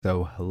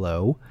So,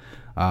 hello.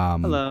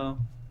 Um, Hello.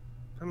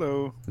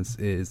 Hello. this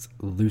is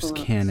Loose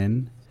Hello.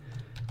 Cannon,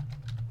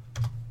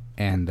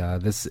 and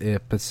this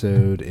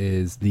episode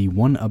is the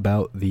one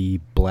about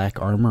the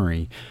Black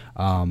Armory.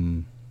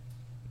 Um,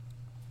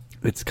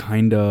 it's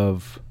kind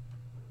of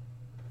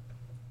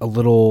a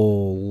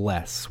little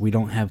less. We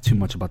don't have too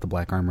much about the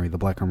Black Armory. The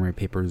Black Armory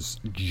papers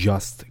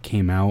just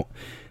came out.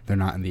 They're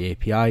not in the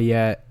API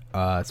yet,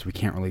 so we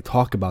can't really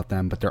talk about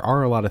them, but there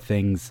are a lot of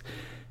things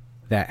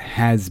that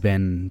has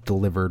been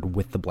delivered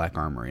with the Black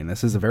Armory. And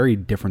this is a very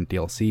different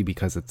DLC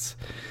because it's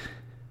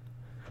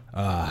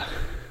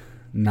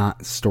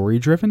not story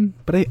driven.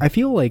 But I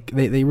feel like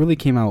they really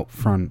came out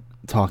front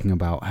talking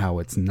about how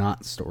it's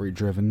not story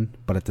driven,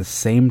 but at the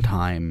same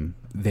time,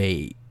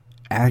 they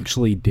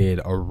actually did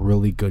a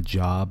really good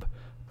job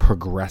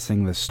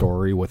progressing the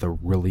story with a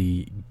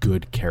really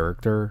good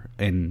character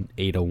in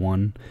Ada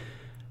 1.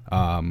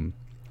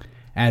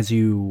 As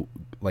you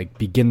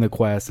begin the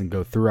quest and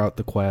go throughout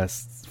the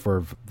quests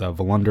for the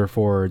Volunder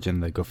Forge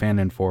and the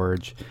Gofanon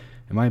Forge.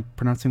 Am I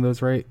pronouncing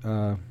those right?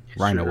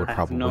 Rhino would I have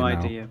probably no know.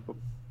 idea. But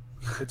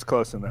It's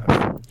close enough.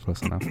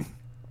 Close enough.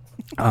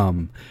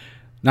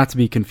 Not to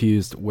be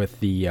confused with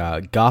the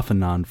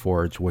Goffinon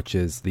Forge, which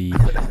is the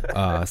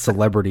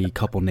celebrity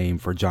couple name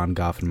for John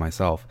Goff and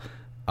myself.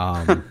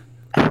 Ada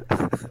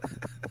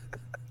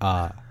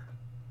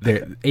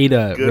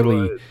Good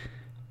really...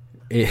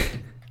 one.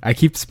 I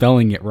keep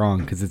spelling it wrong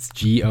because it's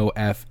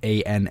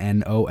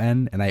Goffannon,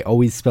 and I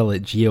always spell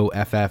it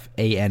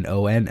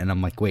Gofffanon, and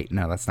I'm like, wait,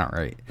 no, that's not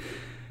right.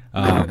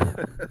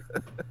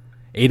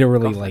 Ada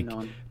really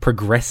Goffinon.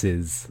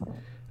 progresses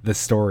the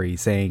story,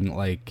 saying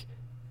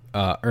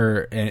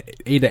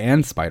Ada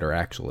and Spider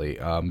actually,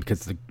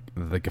 because the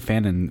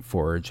Goffanon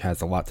Forge has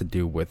a lot to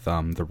do with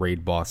the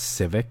raid boss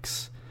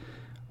Civics.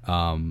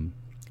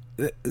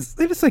 They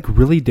just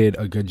really did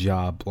a good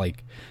job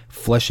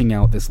fleshing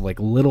out this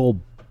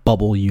little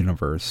bubble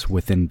universe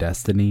within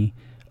Destiny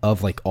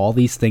of all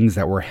these things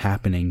that were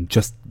happening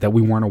just that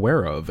we weren't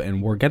aware of,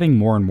 and we're getting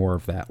more and more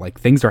of that.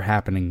 Things are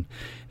happening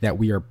that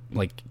we are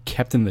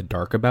kept in the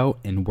dark about,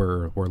 and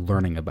we're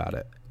learning about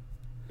it.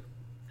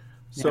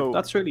 So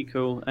that's really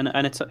cool, and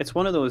it's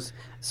one of those.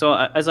 So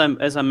as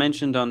I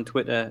mentioned on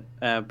Twitter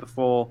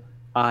before,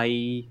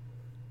 I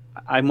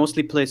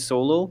mostly play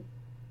solo,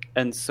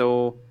 and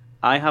so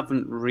I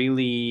haven't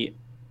really,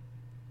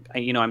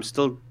 I'm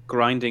still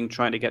grinding,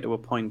 trying to get to a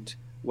point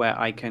where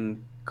I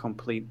can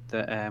complete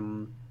the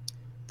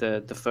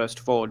first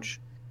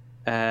forge.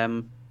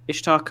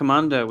 Ishtar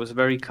Commander was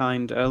very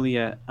kind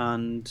earlier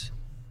and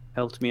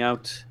helped me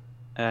out.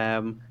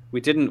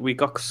 We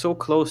got so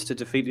close to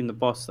defeating the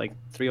boss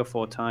 3 or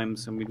 4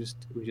 times, and we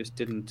just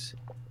didn't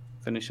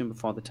finish him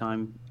before the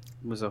time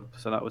was up.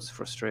 So that was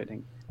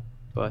frustrating.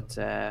 But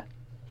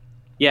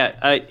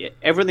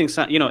everything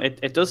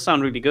it does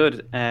sound really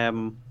good.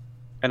 And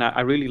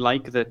I really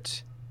like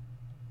that.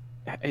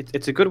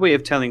 It's a good way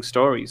of telling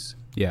stories.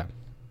 Yeah.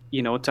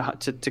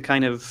 To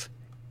kind of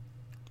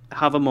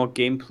have a more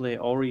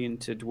gameplay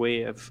oriented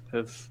way of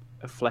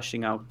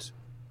fleshing out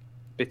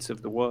bits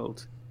of the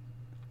world.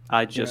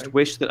 I just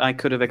wish that I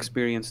could have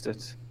experienced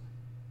it.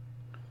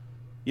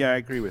 yeah, I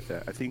agree with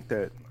that. I think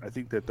that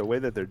the way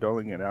that they're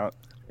doling it out,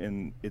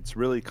 and it's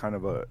really kind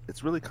of a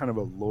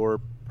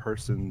lore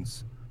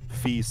person's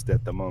feast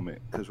at the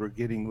moment, because we're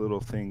getting little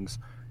things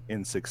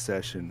in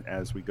succession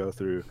as we go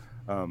through.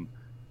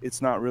 It's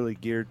not really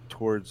geared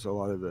towards a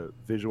lot of the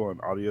visual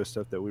and audio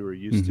stuff that we were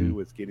used to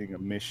with getting a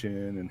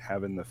mission and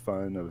having the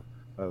fun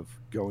of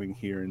going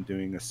here and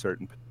doing a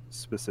certain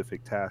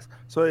specific task.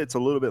 So it's a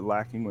little bit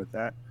lacking with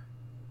that.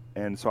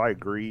 And so I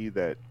agree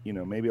that,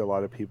 maybe a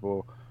lot of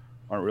people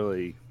aren't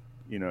really,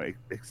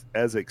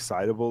 as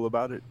excitable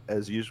about it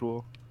as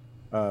usual.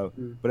 But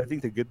I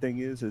think the good thing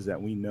is that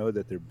we know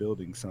that they're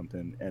building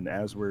something. And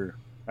as we're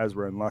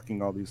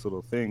unlocking all these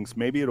little things,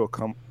 maybe it'll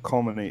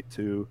culminate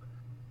to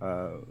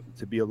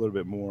be a little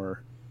bit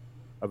more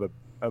of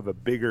a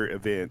bigger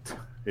event,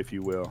 if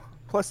you will.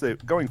 Plus,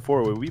 going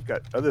forward, we've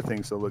got other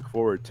things to look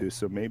forward to.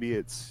 So maybe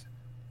it's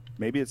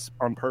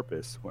on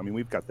purpose. I mean,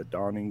 we've got the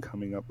Dawning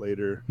coming up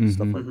later,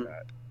 stuff like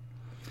that.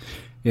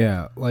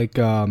 Yeah,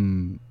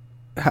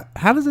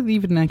 how does it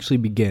even actually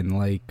begin?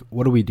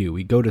 What do?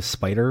 We go to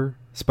Spider.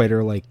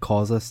 Spider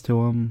calls us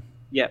to him.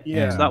 Yeah.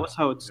 So that was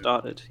how it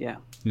started. Yeah.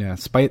 Yeah,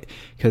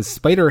 because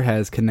Spider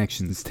has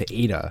connections to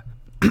Ada.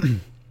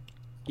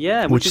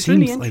 Yeah, which is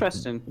really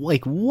interesting.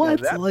 What? Yeah,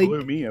 that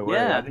blew me away.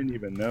 Yeah. I didn't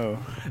even know.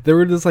 There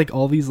were just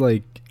all these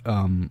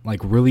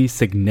really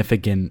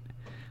significant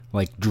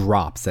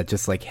drops that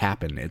just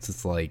happen. It's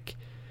just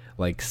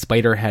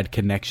Spider had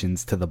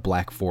connections to the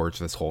Black Forge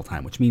this whole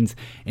time, which means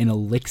an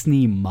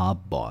Elixni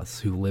mob boss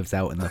who lives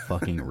out in the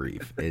fucking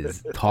reef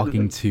is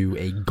talking to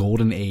a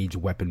Golden Age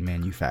weapon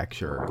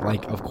manufacturer.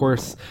 Of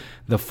course,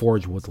 the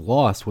Forge was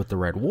lost with the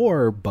Red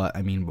War, but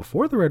I mean,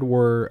 before the Red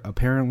War,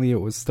 apparently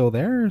it was still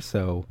there.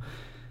 So,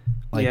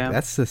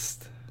 that's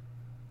just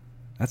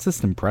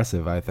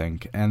impressive, I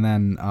think. And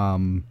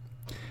then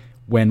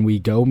when we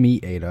go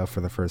meet Ada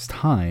for the first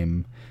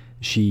time,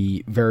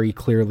 she very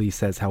clearly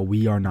says how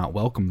we are not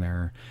welcome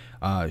there.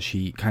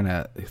 She kind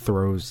of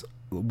throws,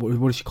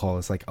 what does she call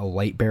this? Like a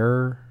light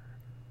bearer.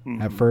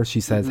 At first,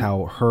 she says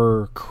how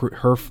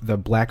the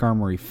Black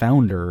Armory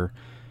founder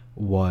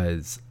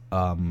was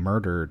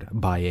murdered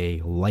by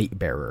a light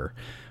bearer,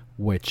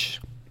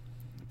 which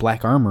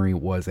Black Armory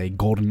was a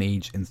Golden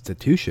Age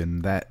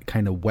institution that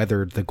kind of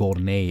weathered the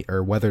Golden Age,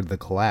 or weathered the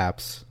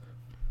collapse,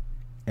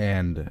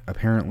 and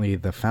apparently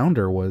the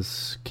founder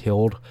was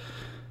killed.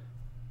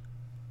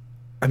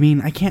 I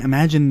mean, I can't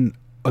imagine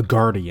a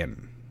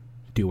Guardian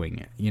doing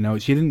it. You know,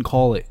 she didn't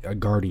call it a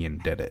Guardian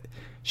did it.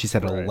 She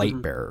said a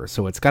light bearer,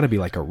 so it's got to be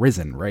like a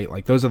Risen, right?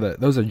 Like those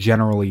are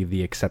generally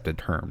the accepted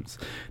terms.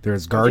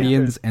 There's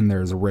Guardians and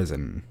there's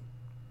Risen.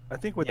 I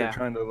think what they're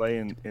trying to lay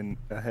in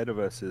ahead of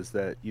us is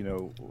that, you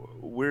know,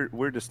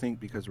 we're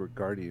distinct because we're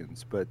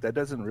Guardians, but that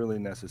doesn't really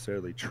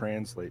necessarily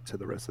translate to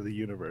the rest of the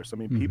universe. I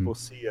mean, people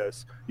see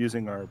us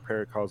using our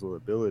paracausal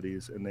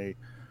abilities, and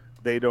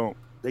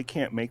they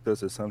can't make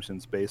those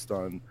assumptions based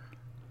on,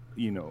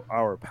 you know,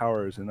 our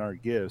powers and our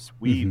gifts.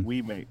 We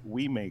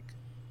make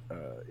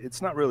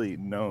it's not really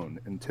known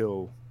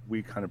until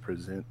we kind of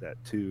present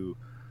that to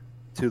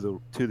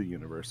the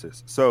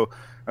universes. So,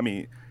 I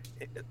mean,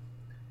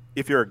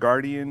 if you're a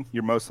Guardian,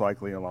 you're most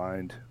likely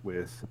aligned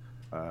with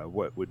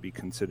what would be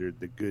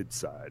considered the good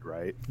side,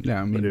 right?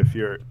 Yeah, I mean, but if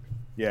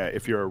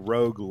you're a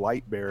rogue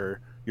light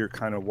bearer, you're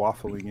kind of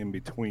waffling in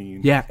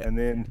between. Yeah,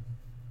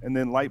 and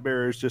then light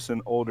bearer is just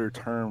an older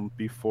term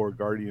before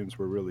Guardians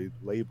were really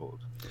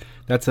labeled.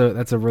 That's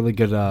a really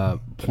good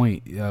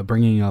point.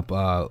 Bringing up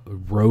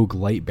rogue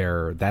light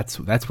bearer. That's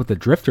what the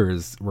Drifter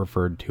is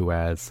referred to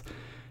as.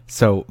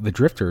 So the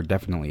Drifter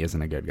definitely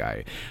isn't a good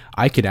guy.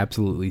 I could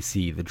absolutely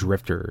see the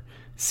Drifter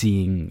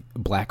seeing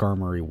Black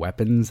Armory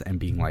weapons and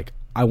being like,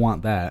 I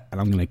want that, and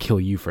I'm going to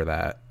kill you for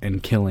that,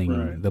 and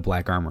killing the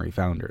Black Armory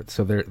founder.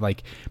 So they're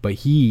like, but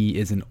he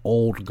is an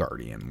old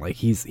Guardian. Like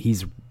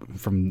he's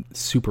from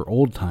super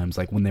old times,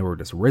 like when they were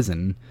just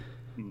Risen.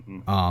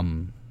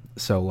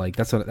 So like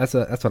that's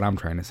what I'm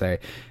trying to say.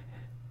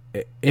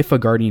 If a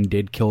Guardian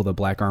did kill the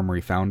Black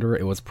Armory founder,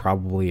 it was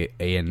probably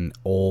an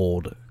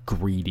old,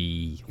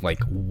 greedy, like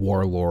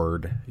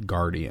warlord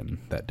Guardian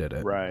that did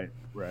it. Right.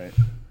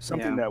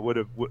 Something that would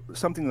have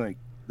something like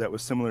that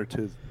was similar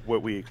to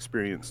what we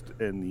experienced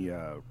in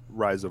the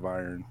Rise of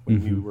Iron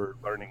when we were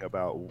learning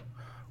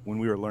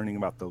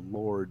about the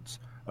Lords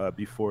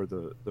before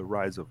the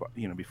rise of,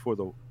 you know, before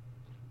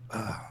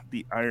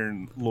the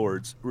Iron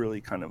Lords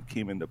really kind of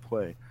came into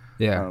play.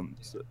 Yeah.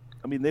 So,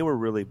 I mean, they were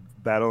really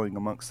battling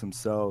amongst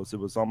themselves. It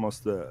was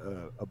almost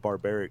a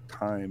barbaric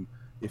time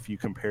if you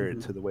compare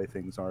it to the way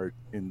things are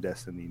in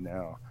Destiny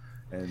now.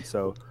 And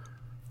so,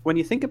 when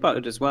you think about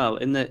it as well,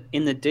 in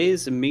the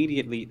days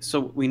immediately, so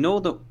we know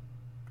that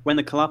when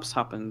the collapse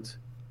happened,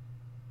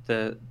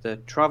 the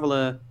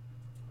Traveler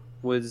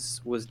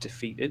was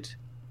defeated,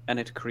 and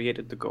it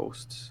created the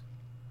Ghosts.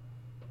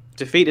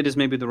 Defeated is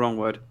maybe the wrong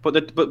word, but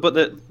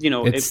the you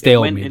know, it's it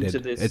went stalemated. into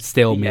this. It's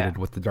stalemated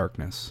with the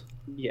darkness.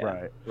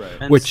 Yeah. Right.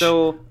 And Which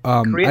so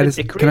can I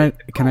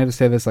just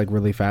say this like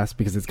really fast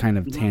because it's kind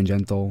of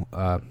tangential,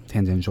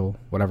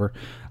 whatever.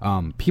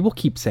 People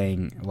keep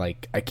saying,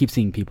 like, I keep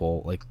seeing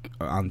people like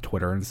on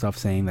Twitter and stuff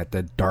saying that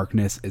the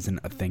darkness isn't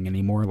a thing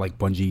anymore. Like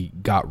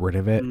Bungie got rid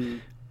of it.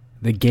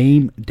 The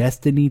game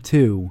Destiny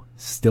 2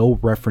 still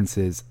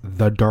references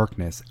the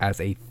darkness as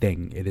a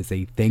thing. It is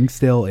a thing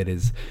still. It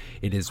is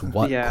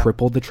what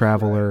crippled the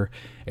Traveler.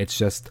 It's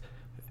just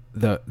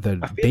the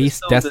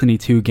base Destiny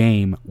 2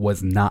 game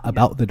was not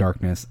about the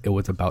darkness. It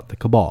was about the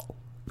Cabal.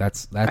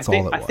 That's all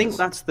it was. I think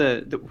that's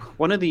the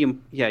one of the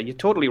you're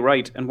totally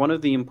right. And one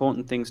of the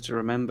important things to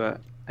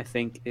remember, I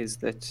think, is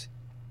that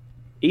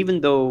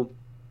even though,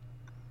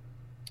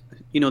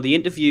 you know, the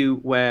interview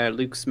where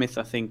Luke Smith,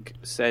 I think,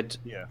 said,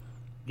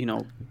 you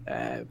know,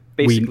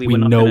 basically we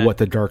know what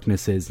the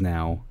darkness is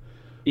now.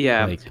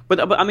 Yeah, like,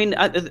 but I mean,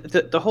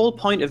 the whole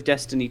point of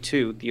Destiny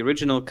 2, the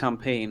original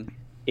campaign,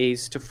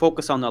 is to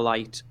focus on the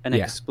light and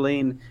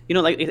explain, you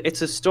know, like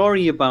it's a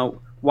story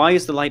about why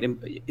is the light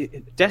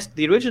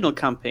the original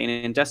campaign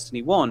in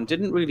Destiny 1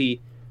 didn't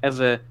really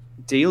ever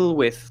deal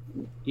with,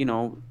 you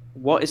know,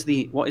 what is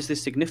the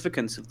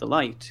significance of the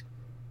light.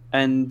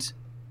 And,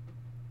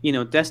 you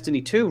know,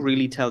 Destiny 2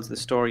 really tells the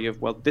story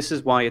of, well, this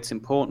is why it's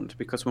important,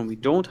 because when we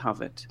don't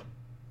have it,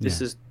 this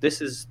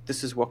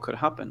is what could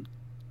happen.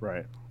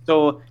 Right.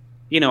 So,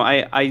 you know,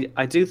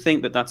 I do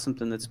think that that's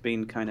something that's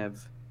been kind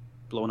of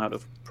blown out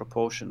of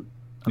proportion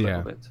a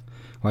little bit.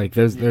 Like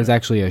there's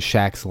actually a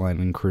Shaxx line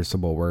in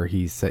Crucible where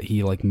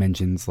he like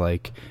mentions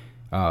like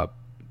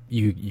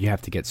you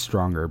have to get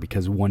stronger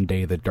because one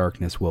day the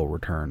darkness will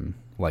return.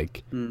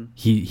 Like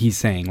he's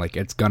saying like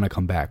it's gonna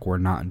come back. We're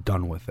not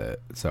done with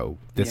it. So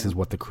this is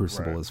what the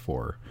Crucible is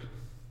for.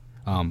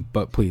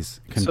 But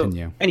please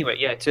continue. So,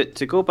 anyway,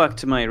 to go back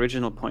to my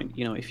original point,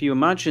 you know, if you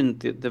imagine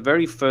the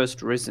very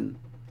first Risen,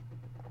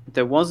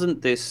 there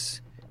wasn't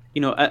this,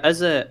 you know,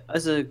 as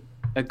a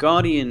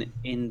Guardian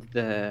in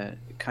the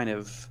kind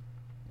of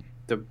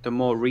the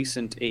more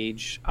recent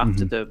age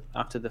after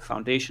the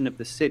foundation of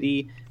the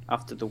city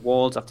after the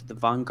Walls, after the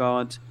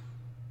Vanguard,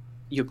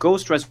 your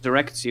ghost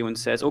resurrects you and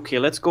says, okay,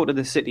 let's go to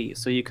the city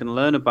so you can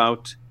learn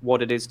about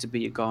what it is to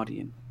be a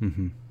guardian.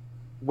 Mm-hmm.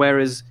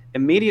 Whereas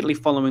immediately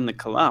following the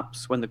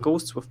collapse, when the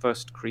ghosts were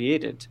first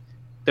created,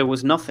 there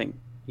was nothing,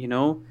 you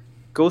know?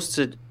 Ghosts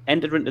had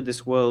entered into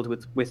this world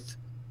with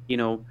you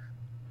know,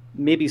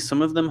 maybe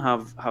some of them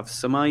have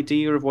some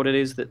idea of what it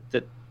is that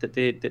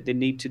they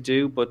need to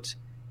do, but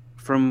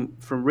from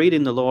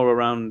reading the lore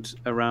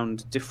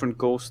around different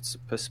ghosts'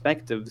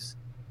 perspectives,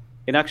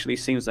 it actually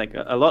seems like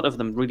a lot of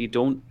them really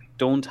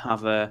don't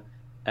have a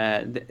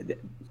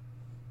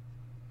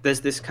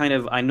there's this kind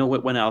of I know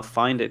it when I'll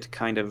find it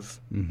kind of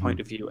point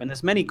of view, and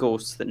there's many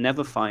ghosts that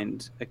never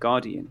find a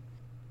guardian,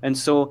 and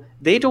so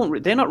they're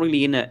not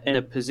really in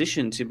a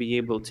position to be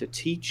able to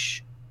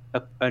teach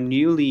a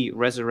newly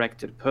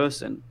resurrected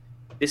person,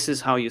 this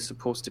is how you're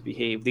supposed to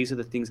behave, these are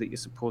the things that you're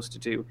supposed to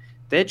do.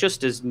 They're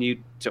just as new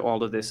to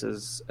all of this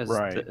as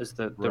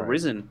the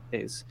Risen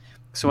is.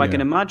 So I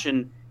can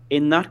imagine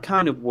in that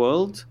kind of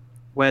world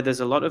where there's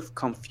a lot of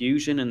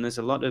confusion and there's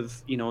a lot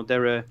of, you know,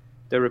 there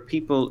are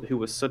people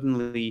who are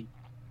suddenly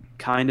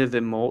kind of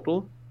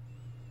immortal.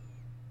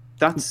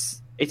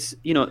 It's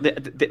you know,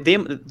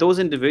 those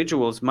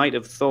individuals might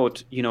have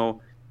thought, you know,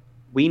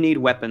 we need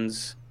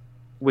weapons.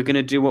 We're going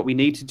to do what we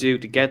need to do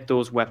to get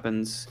those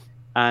weapons,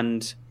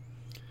 and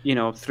you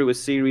know, through a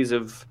series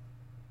of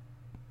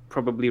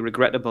probably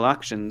regrettable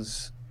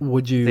actions,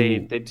 they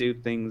do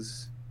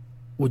things.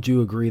 Would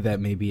you agree that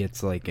maybe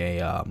it's like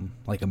a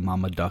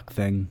Mama Duck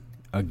thing?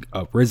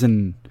 A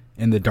Risen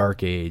in the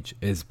Dark Age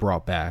is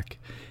brought back.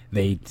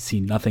 They see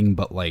nothing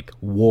but like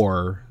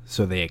war,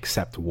 so they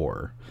accept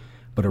war.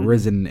 But a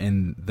Risen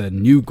in the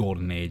new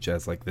Golden Age,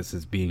 as like this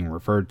is being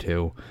referred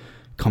to,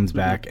 comes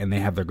back and they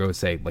have their ghost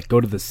say, like, go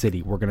to the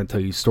city. We're going to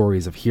tell you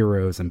stories of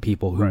heroes and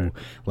people who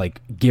like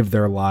give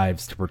their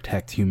lives to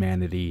protect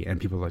humanity. And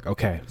people are like,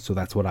 okay, so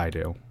that's what I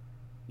do.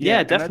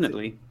 Yeah,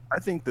 definitely. I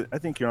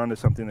think you're onto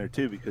something there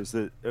too, because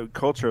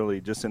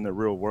culturally, just in the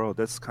real world,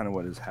 that's kind of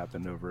what has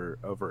happened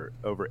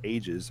over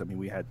ages. I mean,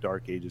 we had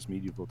Dark Ages,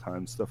 medieval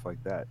times, stuff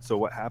like that. So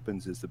what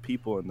happens is the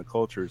people and the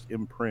cultures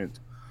imprint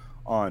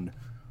on,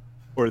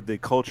 or the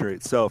culture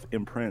itself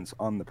imprints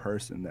on the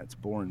person that's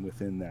born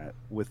within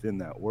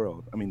that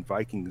world. I mean,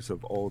 Vikings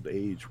of old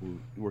age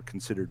were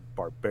considered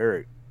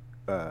barbaric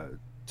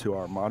to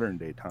our modern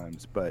day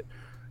times, but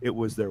it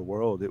was their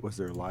world, it was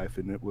their life,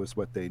 and it was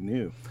what they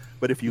knew.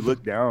 But if you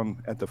look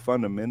down at the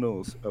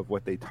fundamentals of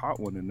what they taught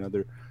one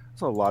another,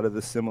 there's a lot of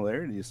the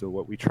similarities of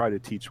what we try to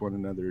teach one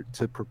another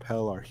to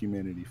propel our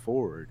humanity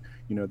forward.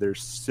 You know,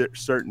 there's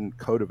certain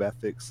code of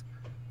ethics,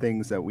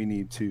 things that we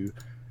need to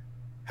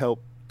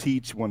help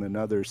teach one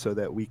another so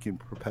that we can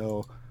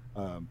propel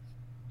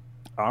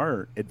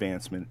our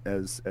advancement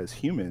as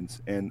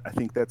humans. And I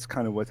think that's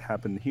kind of what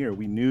happened here.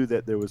 We knew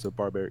that there was a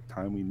barbaric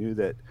time. We knew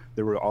that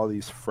there were all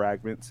these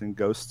fragments, and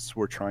ghosts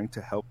were trying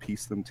to help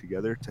piece them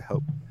together to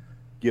help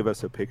give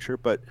us a picture.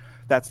 But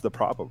that's the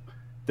problem.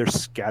 They're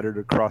scattered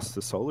across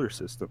the solar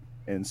system.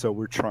 And so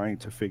we're trying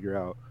to figure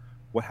out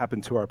what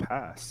happened to our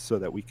past so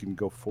that we can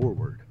go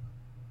forward.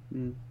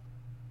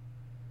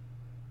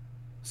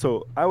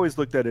 So I always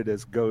looked at it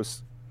as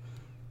ghosts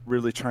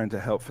really trying to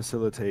help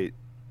facilitate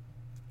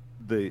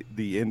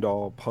the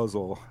end-all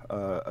puzzle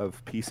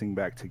of piecing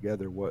back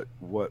together what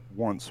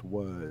once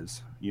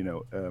was, you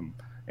know,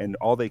 and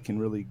all they can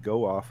really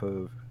go off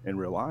of and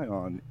rely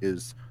on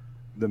is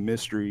the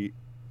mystery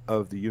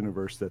of the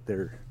universe that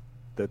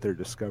they're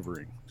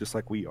discovering, just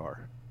like we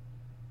are.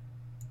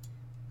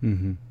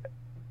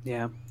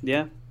 Yeah.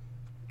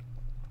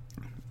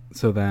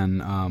 So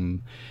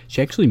then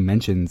she actually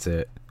mentions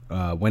it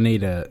when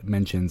Ada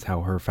mentions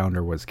how her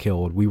founder was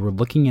killed. We were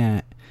looking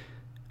at,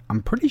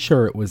 I'm pretty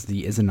sure it was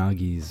the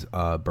Izanagi's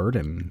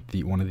burden,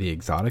 one of the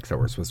exotics that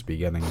we're supposed to be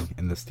getting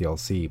in this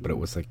DLC, but it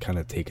was like kind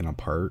of taken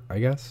apart, I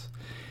guess.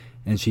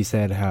 And she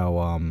said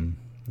how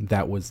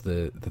that was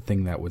the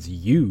thing that was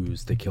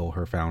used to kill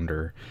her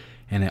founder,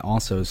 and it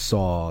also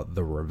saw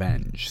the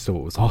revenge, so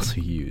it was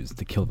also used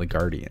to kill the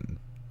Guardian.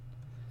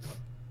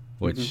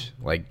 Which,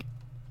 like,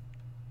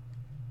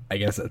 I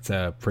guess that's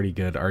a pretty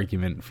good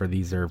argument for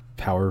these are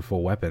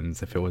powerful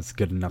weapons if it was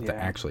good enough to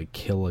actually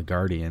kill a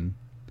Guardian.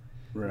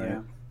 Right.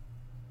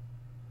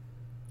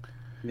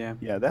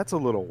 Yeah, that's a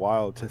little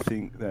wild to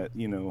think that,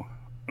 you know,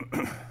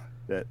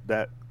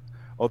 that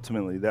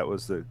ultimately that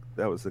was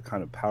the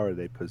kind of power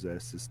they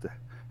possessed, is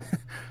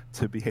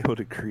to be able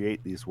to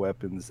create these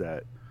weapons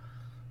that,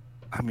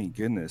 I mean,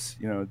 goodness,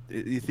 you know,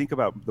 you think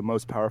about the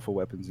most powerful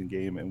weapons in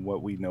game and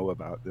what we know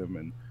about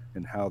them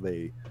and how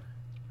they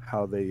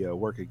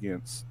work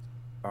against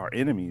our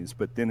enemies.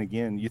 But then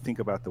again, you think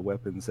about the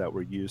weapons that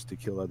were used to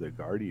kill other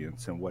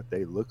Guardians and what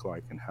they look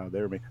like and how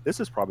they're made.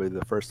 This is probably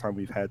the first time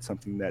we've had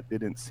something that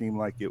didn't seem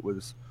like it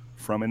was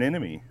from an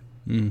enemy.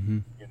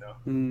 You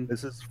know,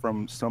 this is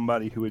from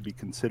somebody who would be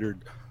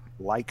considered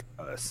like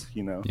us,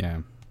 you know.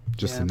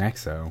 Just an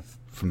exo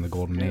from the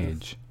Golden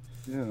Age.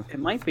 It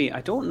might be.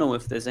 I don't know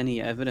if there's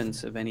any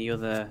evidence of any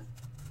other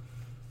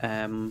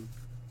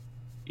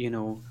you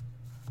know,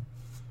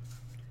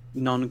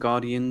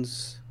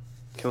 non-Guardians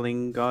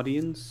killing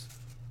Guardians.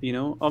 You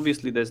know,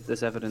 obviously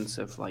there's evidence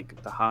of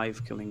like the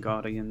Hive killing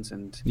Guardians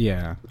and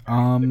Yeah.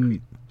 is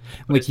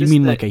You this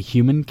mean the- like a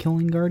human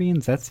killing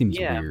Guardians? That seems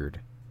Yeah. weird.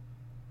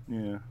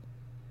 Yeah.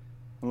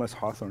 Unless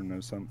Hawthorne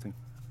knows something.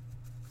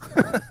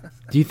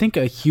 Do you think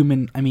a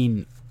human? I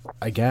mean,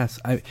 I guess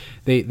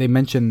they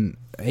mention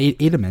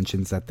Ada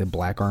mentions that the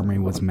Black Armory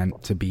was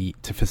meant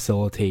to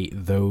facilitate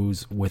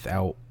those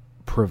without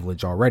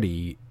privilege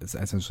already.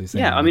 Essentially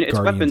saying, Yeah, I mean, it's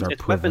Guardians weapons- are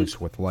it's privileged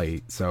weapons- with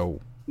light.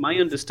 So my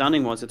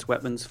understanding was it's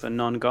weapons for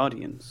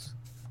non-Guardians.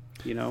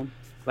 You know,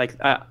 like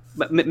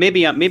but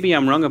maybe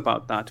I'm wrong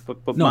about that.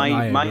 But No,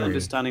 I my agree.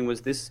 understanding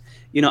was this.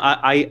 You know,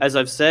 I as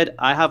I've said,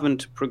 I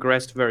haven't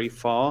progressed very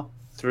far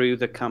through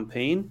the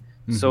campaign,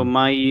 so Mm-hmm.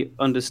 my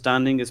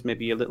understanding is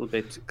maybe a little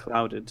bit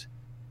clouded.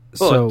 But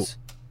so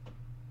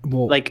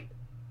well, like,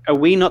 are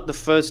we not the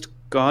first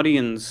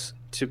Guardians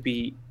to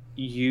be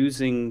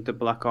using the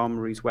Black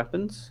Armory's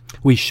weapons?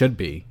 we should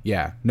be.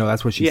 Yeah. No,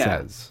 that's what she Yeah.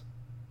 says.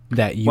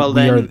 That you Well,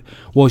 we are. then-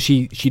 Well,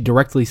 she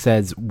directly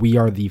says we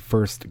are the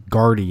first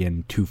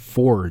Guardian to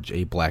forge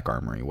a Black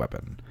Armory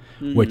weapon,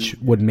 which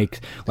would make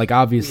like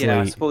obviously.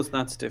 Yeah, I suppose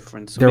that's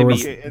different. So There maybe,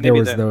 was Okay, and there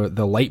maybe was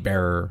the light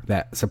bearer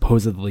that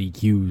supposedly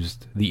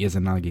used the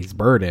Izanagi's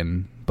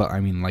burden, but I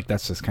mean like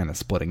that's just kind of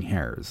splitting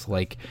hairs.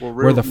 Like Well,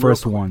 we're the real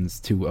first quick. ones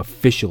to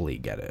officially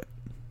get it.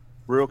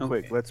 Real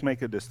quick, Okay. let's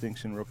make a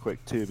distinction real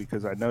quick too,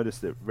 because I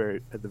noticed it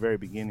at the very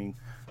beginning.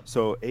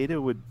 So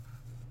Ada would.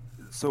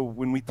 So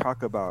when we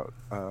talk about,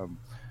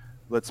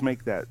 let's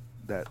make that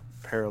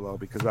parallel,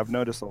 because I've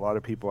noticed a lot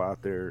of people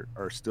out there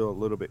are still a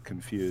little bit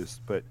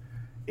confused. But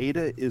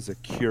Ada is a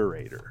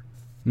curator.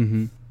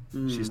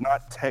 Mm-hmm. She's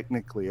not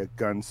technically a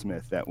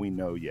gunsmith that we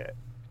know yet.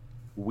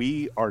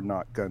 We are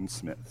not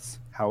gunsmiths.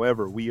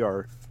 However, we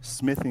are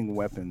smithing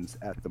weapons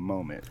at the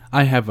moment.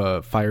 I have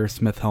a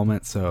firesmith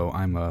helmet, so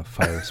I'm a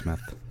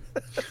firesmith.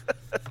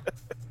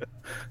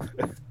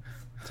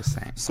 Just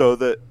saying. So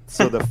the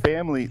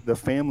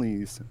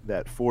families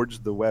that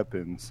forged the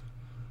weapons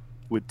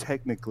would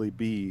technically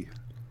be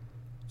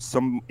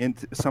some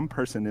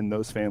person in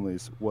those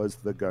families was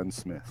the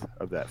gunsmith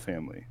of that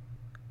family.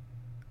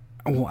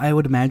 Well, I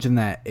would imagine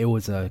that it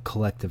was a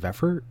collective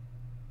effort.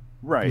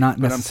 Right. Not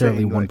but I'm necessarily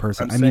saying, one like,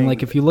 person. I'm I mean, saying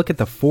like if you look at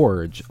the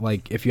forge,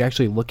 like if you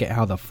actually look at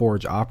how the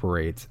forge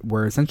operates,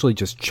 we're essentially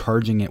just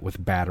charging it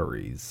with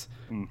batteries,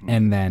 Mhm.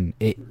 and then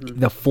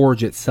the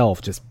forge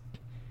itself just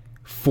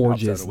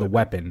forges a the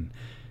weapon.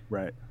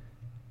 Right.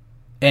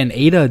 And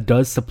Ada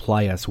does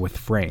supply us with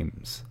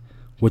frames,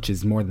 which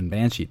is more than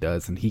Banshee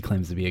does, and he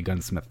claims to be a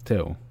gunsmith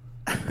too.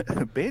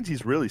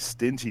 Banshee's really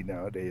stingy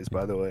nowadays,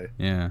 by the way.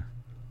 Yeah.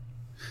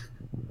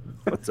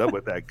 What's up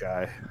with that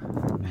guy?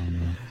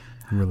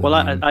 Really Well,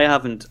 lame.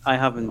 I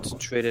haven't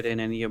traded in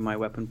any of my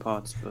weapon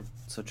parts for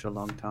such a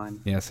long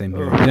time. Yeah, same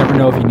here. You never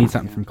know if you need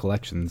something from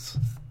collections.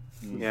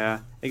 Yeah,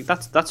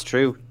 that's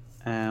true.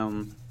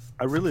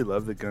 I really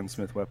love the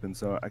gunsmith weapon.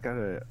 So I got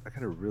a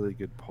really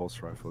good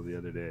pulse rifle the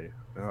other day.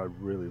 Oh, I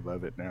really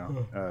love it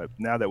now.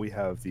 Now that we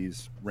have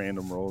these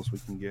random rolls we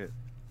can get.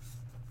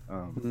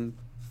 Mhm.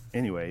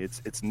 Anyway,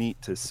 it's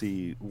neat to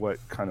see what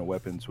kind of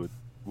weapons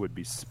would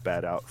be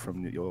spat out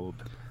from the old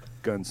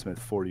gunsmith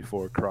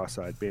 44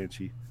 cross-eyed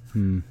Banshee.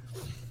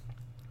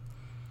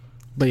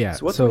 But yeah,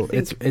 So what do so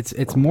you think-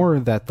 it's more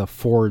that the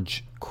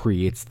forge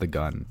creates the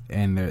gun,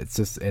 and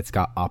it's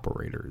got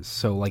operators.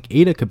 So like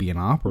Ada could be an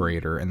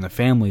operator, and the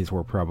families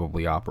were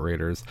probably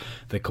operators.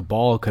 The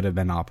Cabal could have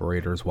been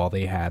operators while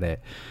they had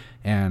it,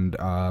 and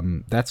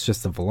that's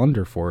just the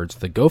Volunder Forge.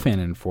 The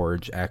Gofanon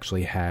Forge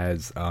actually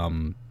has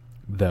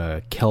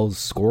the Kel's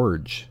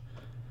Scourge,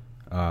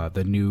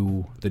 the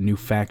new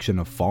faction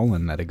of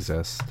Fallen that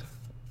exists.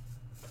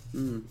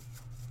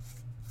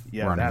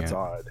 Yeah, Running that's it.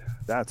 odd.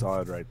 That's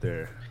odd right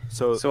there.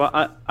 So So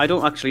I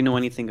don't actually know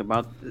anything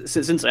about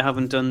since I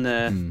haven't done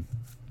the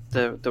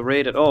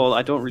raid at all.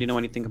 I don't really know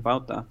anything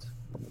about that.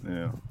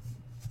 yeah.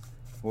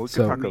 Well, we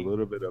So- can talk a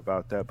little bit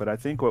about that, but I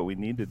think what we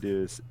need to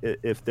do is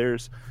if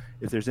there's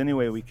any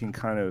way we can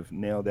kind of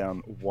nail down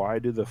why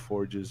do the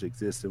forges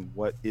exist and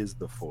what is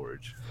the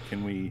forge,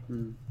 can we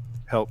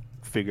help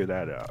figure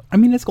that out? I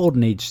mean, it's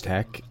Golden Age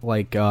tech.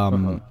 Like,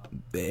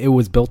 it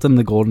was built in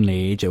the Golden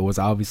Age. It was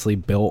obviously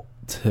built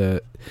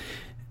to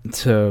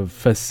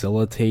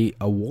facilitate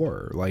a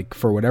war. Like,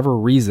 for whatever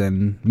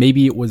reason,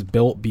 maybe it was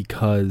built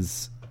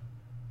because.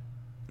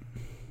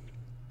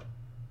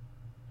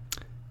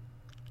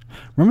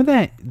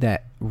 Remember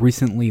that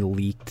recently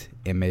leaked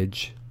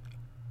image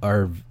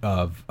or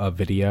of a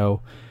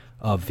video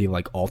of the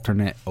like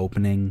alternate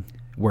opening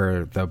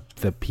where the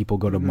people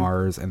go to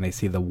Mars and they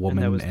see the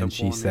woman was the and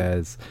she woman.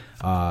 says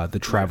the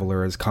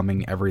traveler is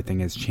coming,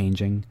 everything is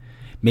changing.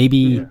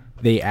 Maybe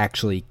they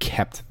actually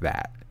kept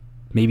that.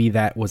 Maybe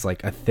that was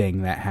like a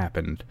thing that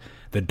happened.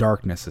 The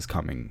darkness is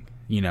coming.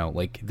 You know,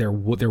 like there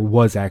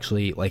was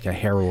actually like a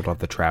herald of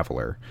the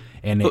traveler,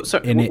 and Oh,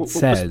 sorry, it was-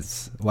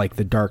 says like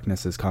the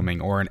darkness is coming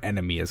or an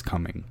enemy is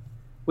coming.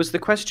 Was the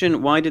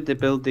question why did they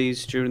build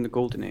these during the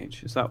Golden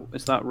Age? Is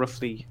that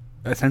roughly?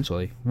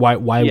 Essentially, why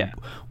Yeah.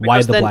 why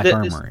Because the then Black this-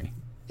 Armory?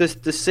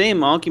 the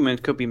same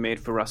argument could be made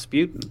for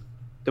Rasputin.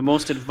 The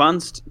most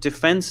advanced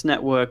defense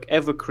network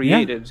ever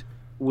created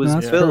was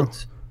That's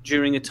built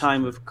during a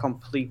time of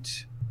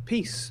complete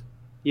peace.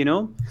 You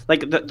know,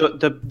 like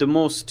the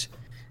most.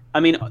 I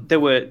mean, there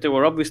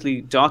were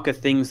obviously darker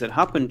things that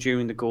happened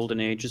during the Golden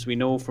Age, as we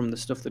know from the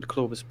stuff that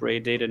Clovis Bray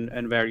did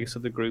and various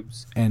other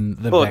groups. And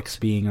the But- Vex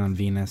being on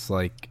Venus,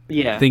 like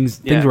Yeah, things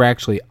yeah. were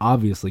actually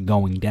obviously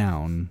going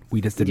down.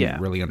 We just didn't Yeah.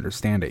 really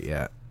understand it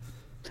yet.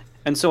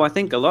 And so I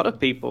think a lot of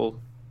people,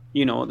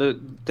 you know,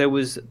 there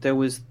was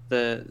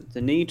the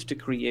need to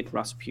create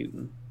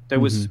Rasputin. There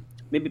was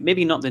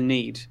maybe not the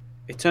need.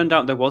 It turned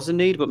out there was a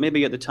need, but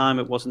maybe at the time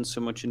it wasn't so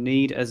much a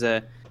need as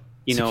a,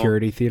 you know,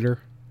 Security theater.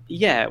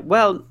 yeah.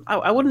 Well,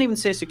 I wouldn't even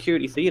say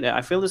security theater.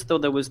 I feel as though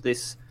there was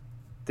this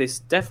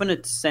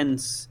definite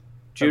sense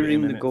during the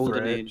imminent Golden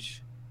threat.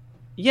 Age.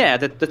 Yeah,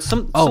 that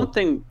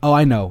something. Oh,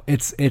 I know.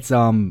 It's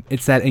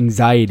that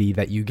anxiety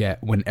that you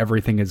get when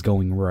everything is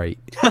going right.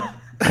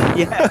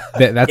 Yeah,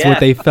 That's Yeah. what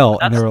they felt,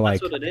 and they were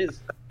like, that's what it is.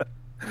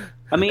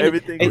 I mean,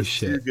 Everything it- is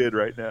too shit. good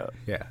right now.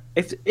 yeah,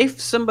 if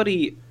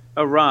somebody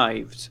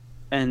arrived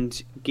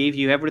and gave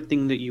you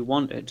everything that you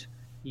wanted,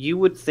 you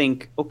would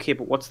think, okay,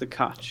 but what's the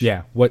catch?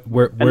 yeah. Where's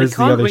the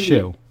can't other really-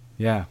 shoe?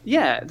 Yeah,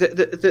 Yeah,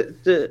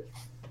 the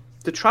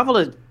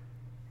traveler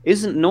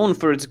isn't known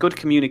for its good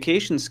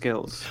communication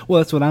skills. well,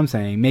 that's what I'm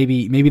saying.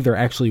 Maybe there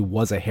actually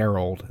was a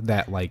herald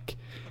that, like,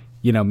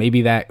 you know,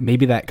 maybe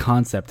that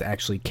concept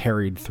actually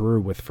carried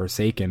through with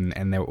Forsaken,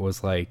 and there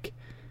was like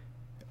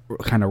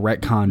kind of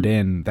retconned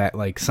in that,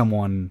 like,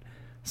 someone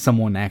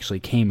actually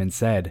came and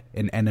said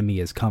an enemy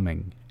is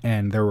coming,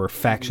 and there were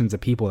factions of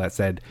people that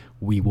said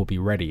we will be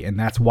ready, and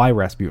that's why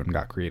Rasputin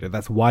got created.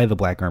 That's why the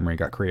Black Armory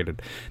got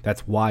created.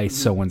 That's why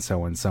so and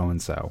so and so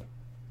and so.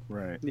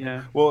 Right.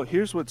 Yeah. Well,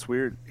 here's what's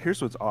weird.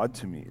 Here's what's odd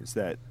to me is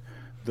that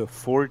the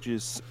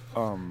forges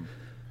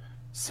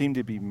seem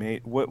to be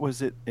made. What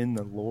was it in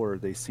the lore?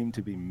 They seem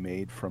to be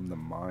made from the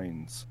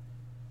minds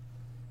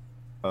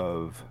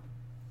of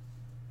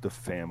the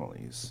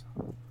families.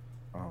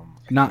 I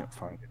Not- can't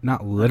find it.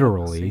 Not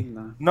literally. Seen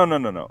that.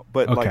 No.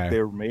 But Okay. like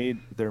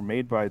they're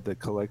made by the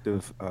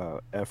collective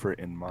effort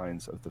and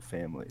minds of the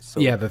families. So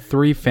Yeah, the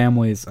three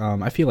families.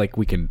 I feel like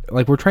we can,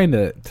 like, we're trying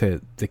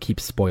to keep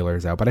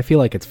spoilers out, but I feel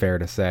like it's fair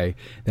to say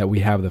that we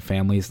have the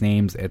families'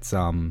 names. It's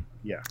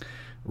yeah.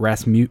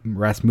 Rasmussen,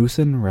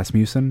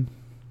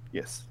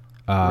 Yes.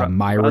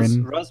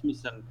 Myron,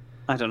 Rasmussen.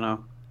 I don't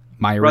know.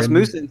 Myron.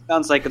 Rasmussen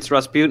sounds like it's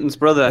Rasputin's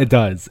brother. It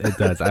does.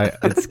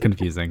 It's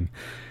confusing.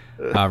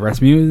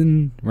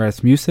 Rasmussen,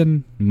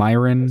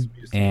 Myron, Rasmussen,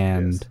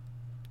 and yes.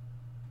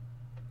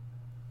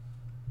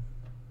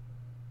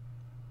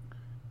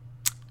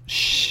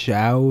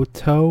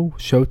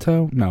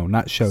 Shoto? No,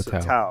 not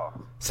Shoto.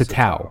 Satao.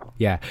 Satao.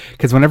 Yeah,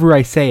 because whenever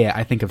I say it,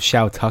 I think of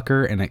Shao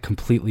Tucker, and it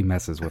completely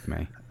messes with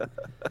me.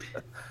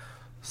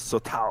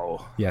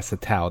 Satao. Yeah,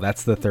 Satao.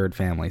 That's the third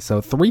family.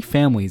 So three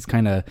families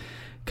kind of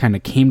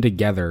came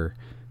together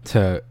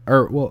to,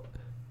 or well,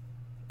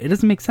 it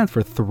doesn't make sense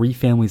for three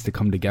families to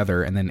come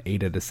together and then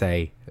Ada to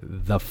say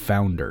the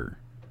founder.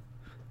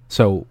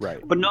 So Right.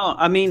 But no,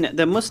 I mean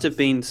there must have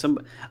been some.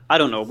 I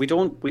don't know. We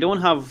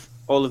don't have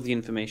all of the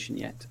information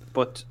yet.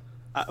 But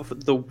I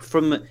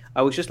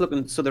was just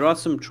looking. So there are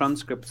some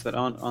transcripts that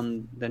aren't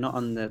on. They're not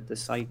on the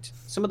site.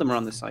 Some of them are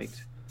on the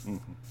site.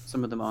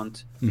 Some of them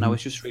aren't. And I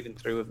was just reading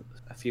through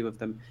a few of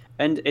them,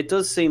 and it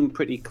does seem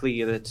pretty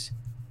clear that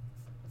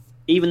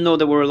even though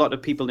there were a lot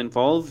of people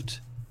involved,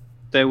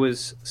 there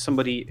was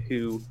somebody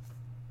who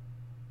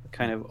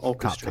kind of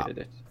orchestrated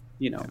it.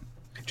 You know.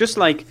 Just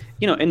like,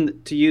 you know,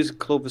 to use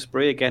Clovis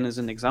Bray again as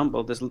an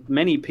example, there's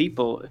many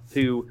people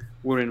who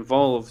were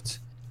involved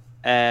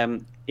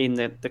in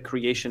the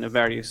creation of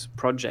various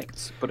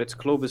projects, but it's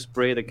Clovis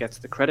Bray that gets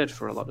the credit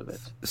for a lot of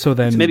it. so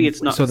then Maybe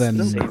it's not So the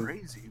then same.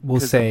 Crazy. we'll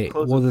because say the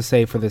close we'll of- just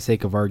say for the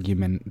sake of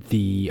argument,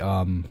 the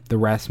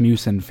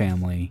Rasmussen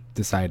family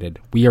decided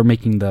we are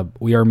making the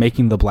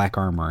Black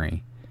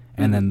Armory,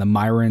 and then the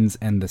Myrons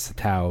and the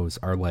Sataos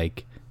are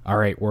like, all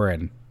right, we're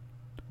in.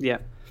 Yeah.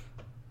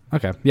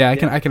 Okay, yeah, I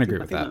can agree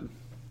with that.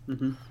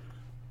 Mm-hmm.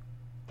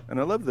 And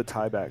I love the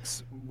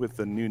tiebacks with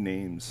the new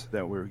names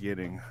that we're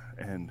getting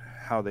and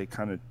how they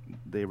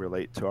they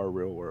relate to our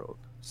real world.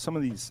 Some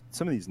of these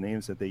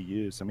names that they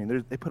use, I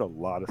mean, they put a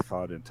lot of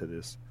thought into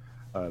this.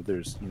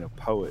 There's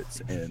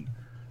poets and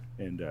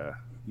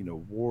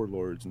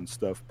warlords and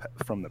stuff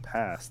from the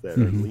past that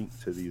are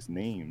linked to these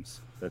names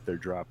that they're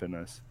dropping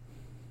us.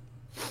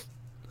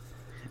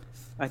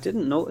 I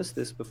didn't notice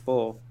this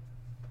before.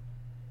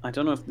 I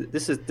don't know if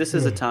this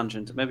is a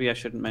tangent. Maybe I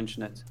shouldn't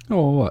mention it.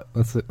 Oh, what?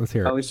 Let's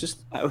hear I it. was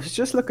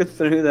just looking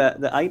through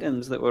the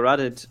items that were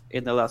added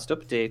in the last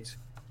update,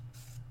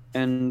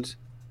 and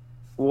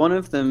one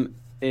of them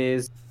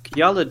is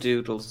Kyala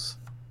Doodles.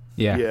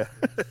 Yeah,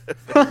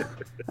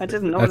 I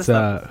didn't notice that's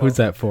that. Before. who's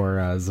that for?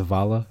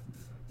 Zavala.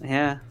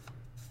 Yeah.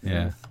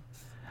 Yeah.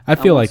 I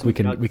feel want like we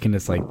some can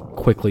just like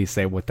quickly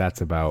say what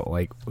that's about.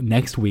 Like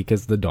next week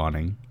is the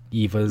dawning.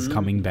 Eva's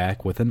coming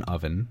back with an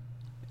oven,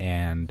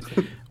 and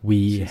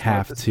we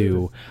have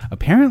to.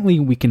 Apparently,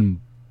 we can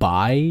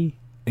buy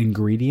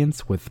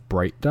ingredients with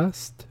Bright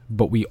Dust,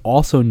 but we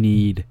also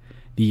need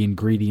the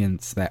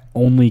ingredients that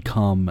only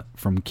come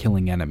from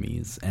killing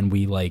enemies, and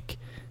we like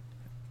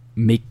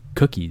make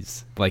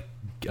cookies like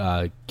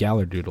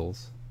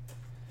Gallardoodles.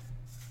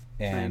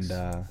 And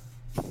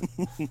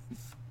Nice.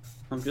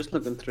 I'm just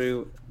looking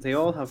through. They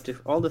all have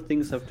all the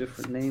things have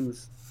different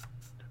names.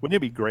 Wouldn't it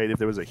be great if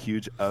there was a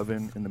huge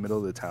oven in the middle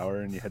of the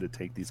tower and you had to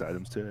take these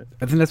items to it?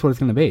 I think that's what it's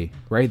going to be,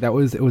 right? It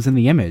was in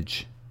the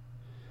image.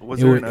 Was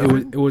there an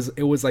oven?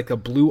 It was like a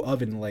blue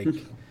oven, like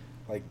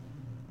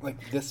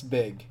this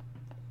big.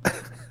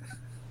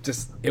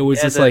 It was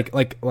Yeah, just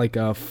like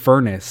a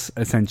furnace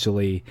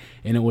essentially,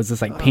 and it was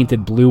just like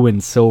painted blue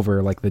and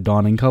silver, like the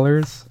dawning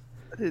colors.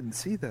 I didn't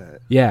see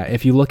that. Yeah,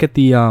 if you look at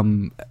the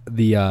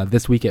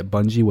This Week at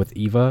Bungie with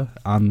Eva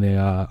on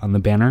the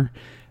banner,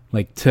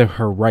 like to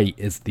her right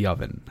is the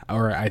oven,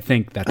 or I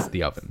think that's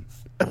the oven.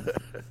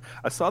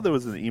 I saw there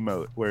was an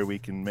emote where we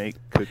can make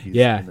cookies.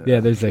 Yeah, in the- yeah.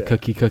 There's a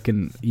cookie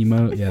cooking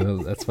emote. Yeah,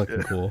 that's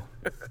fucking cool.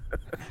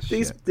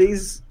 These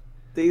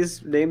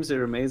names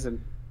are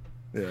amazing.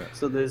 Yeah.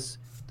 So there's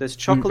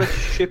chocolate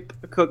chip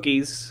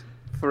cookies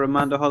for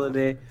Amanda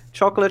Holiday.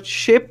 Chocolate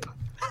chip.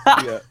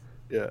 Yeah.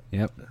 Yeah.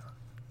 Yep.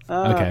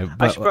 Ah, Okay,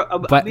 I should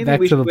but maybe back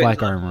we to the should wait Black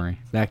till- Armory.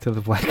 Back to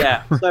the Black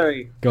Yeah, Armory.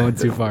 sorry. Going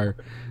too far.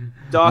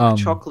 Dark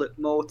chocolate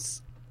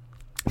motes.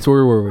 So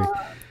where were we?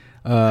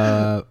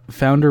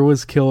 Founder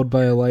was killed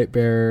by a light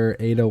bearer.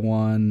 Ada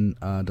won.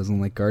 Doesn't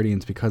like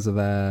Guardians because of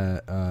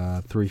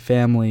that. 3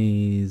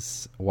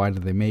 families. Why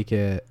did they make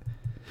it?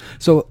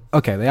 So,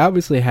 okay, they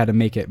obviously had to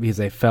make it because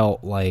they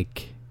felt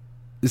like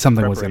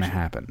something was going to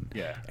Preparation. happen.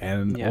 Yeah.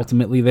 And Yeah.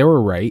 ultimately they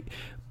were right,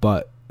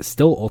 but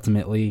still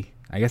ultimately,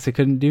 I guess they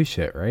couldn't do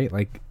shit, right?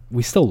 Like,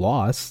 we still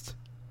lost.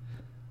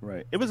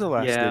 Right. It was a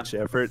last ditch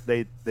effort.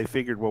 They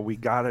figured, well, we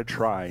gotta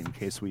try in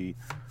case we.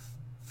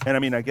 And I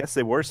mean, I guess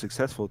they were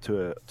successful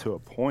to a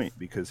point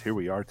because here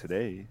we are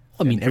today.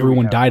 I mean, And here we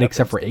everyone have died weapons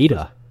except for that-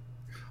 Ada.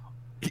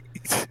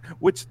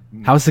 Which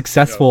How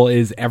successful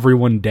is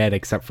everyone dead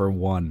except for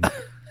one?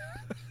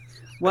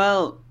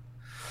 Well,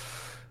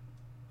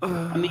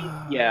 I mean,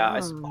 yeah, I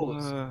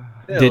suppose.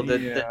 Still,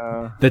 Did-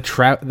 yeah. The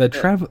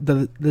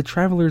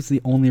Traveler's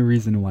the only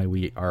reason why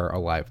we are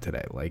alive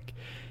today. Like,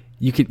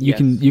 you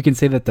can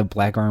say that the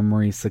Black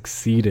Armory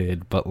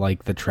succeeded, but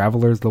like the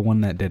Traveler's the one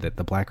that did it.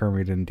 The Black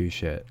Armory didn't do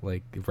shit.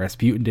 Like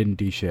Rasputin didn't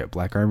do shit.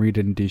 Black Armory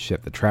didn't do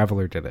shit. The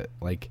Traveler did it.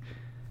 Like,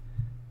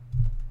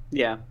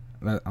 yeah,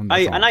 that's all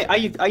I I'm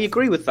saying.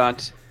 agree with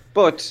that.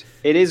 But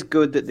it is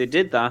good that they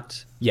did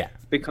that Yeah,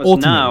 because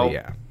ultimately, now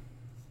yeah.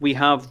 we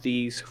have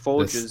these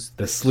forges.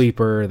 The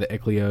sleeper, the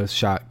Ichlios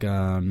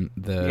shotgun,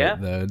 Yeah.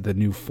 the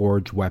new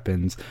forge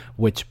weapons.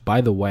 Which, by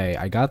the way,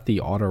 I got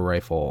the auto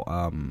rifle.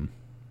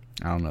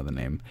 I don't know the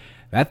name.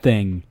 That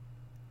thing,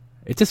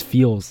 it just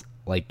feels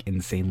like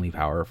insanely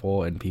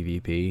powerful in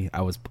PvP.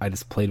 I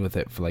just played with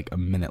it for like a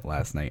minute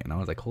last night, and I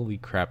was like, "Holy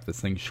crap, this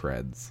thing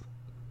shreds!"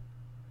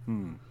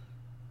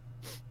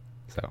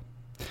 So,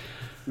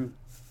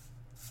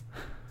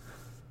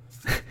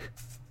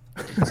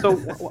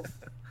 So,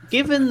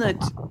 given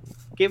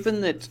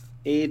that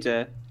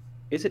Ada,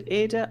 is it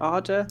Ada?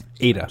 Ada,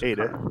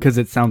 Ada. because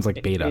it sounds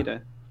like beta.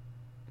 Ada.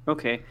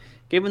 Okay.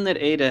 Given that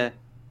Ada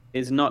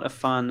is not a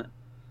fan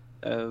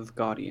of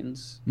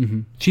Guardians,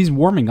 She's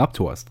warming up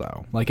to us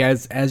though. Like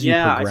as you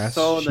Yeah, I progress,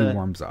 saw she the-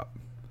 warms up.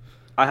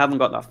 I haven't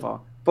got that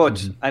far,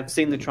 but I've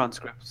seen the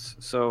transcripts,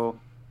 so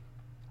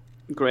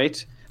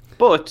great.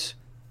 But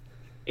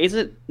is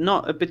it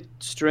not a bit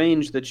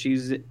strange that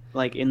she's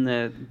like in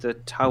the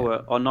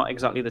tower, or not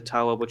exactly the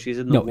tower, but she's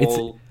in the No, it's-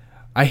 wall?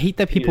 I hate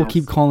that people Yes.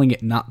 keep calling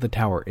it not the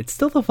tower. It's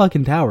still the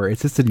fucking tower.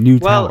 It's just a new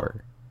Well,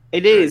 tower.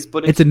 It is,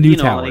 but It's a new you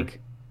know, tower. Like,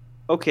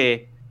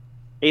 okay,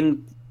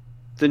 in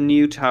the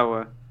new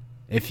tower.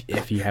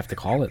 If you have to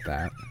call it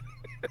that.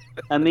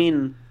 I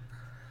mean,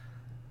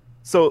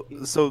 So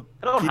I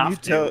don't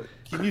have to.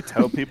 can you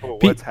tell people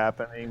what's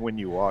happening when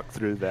you walk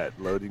through that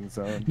loading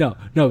zone?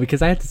 No,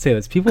 because I have to say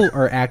this. People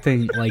are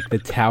acting like the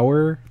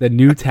tower, the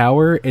new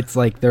tower, it's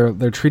like they're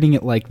treating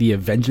it like the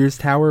Avengers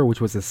Tower, which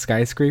was a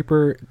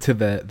skyscraper, to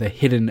the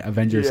hidden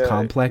Avengers Yeah,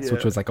 complex,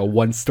 which yeah. was like a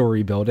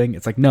 1-story building.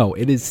 It's like, no,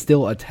 it is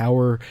still a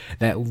tower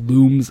that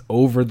looms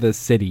over the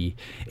city.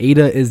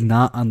 Ada is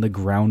not on the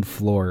ground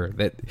floor.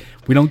 That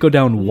we don't go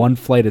down one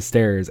flight of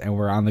stairs and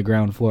we're on the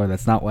ground floor.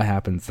 That's not what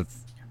happens.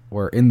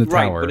 We're in the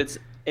right, tower. but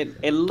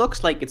it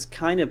looks like it's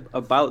kind of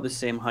about the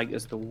same height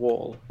as the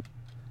wall,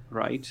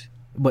 right?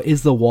 But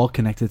is the wall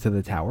connected to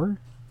the tower?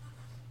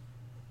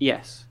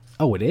 Yes.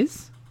 Oh, it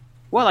is?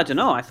 Well, I don't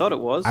know. I thought it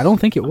was. I don't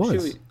think it I'm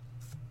was.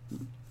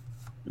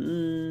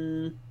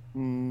 sure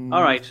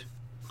all right.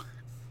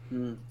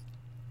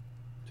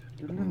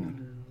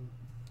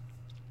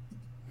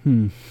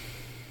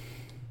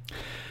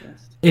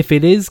 If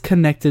it is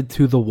connected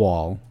to the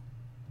wall,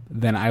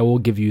 then I will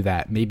give you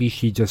that. Maybe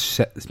she just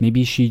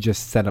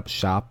set up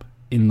shop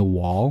in the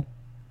wall,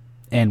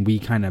 and we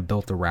kind of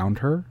built around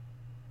her.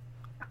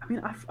 I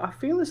mean, I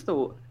feel as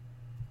though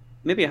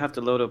maybe I have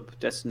to load up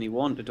Destiny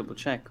 1 to double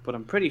check, but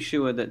I'm pretty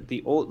sure that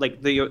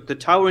the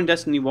tower in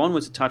Destiny 1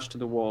 was attached to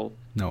the wall.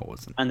 No, it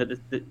wasn't. And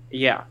that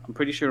yeah, I'm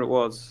pretty sure it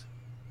was.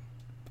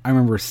 I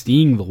remember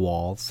seeing the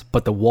walls,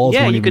 but the walls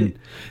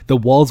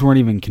weren't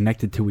even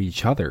connected to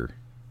each other.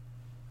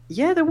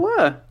 Yeah, there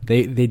were.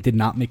 They did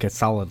not make a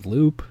solid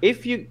loop.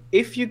 If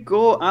you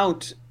go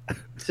out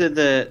to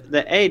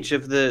the edge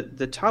of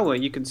the tower,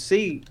 you can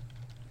see.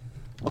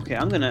 Okay,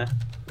 I'm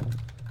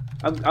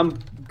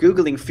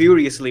googling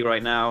furiously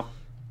right now.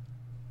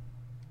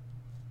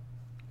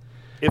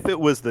 If it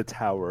was the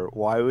tower,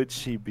 why would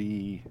she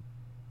be?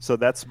 So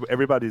that's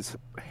everybody's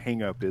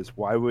hang up is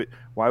why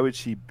would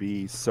she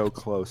be so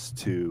close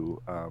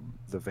to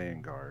the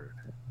Vanguard?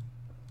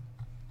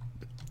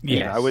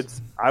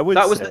 Yes. I would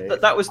that was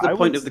the I point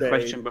would of the say-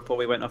 question before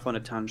we went off on a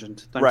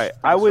tangent. Right.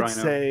 I would Rhino.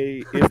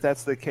 say if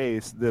that's the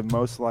case, then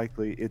most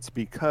likely it's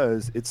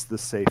because it's the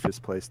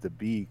safest place to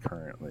be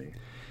currently.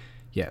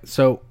 Yeah.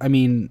 So I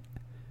mean,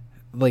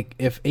 like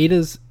if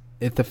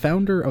the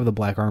founder of the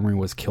Black Armory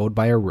was killed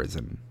by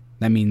Arisen,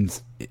 that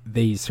means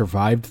they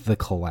survived the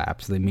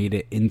collapse. They made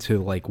it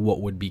into like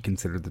what would be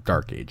considered the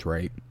Dark Age,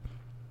 right?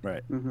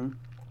 Right. Mm-hmm.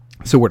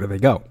 So where do they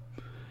go?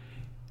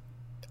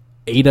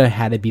 Ada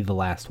had to be the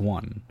last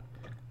one,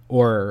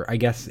 or I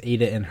guess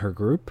Ada and her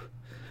group.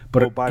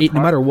 But Well,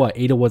 no matter what,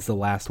 Ada was the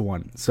last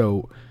one.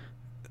 So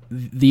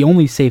the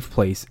only safe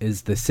place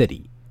is the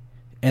city.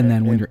 And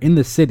then when you're in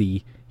the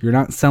city, you're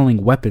not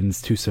selling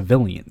weapons to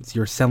civilians.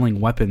 You're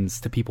selling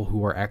weapons to people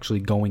who are actually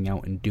going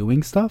out and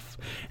doing stuff.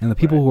 And the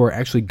people who are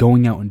actually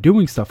going out and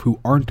doing stuff who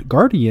aren't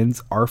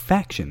Guardians are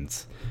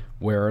factions.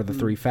 Where are the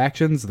three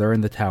factions? They're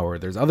in the tower.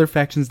 There's other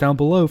factions down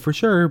below for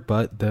sure,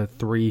 but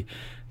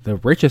the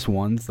richest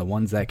ones, the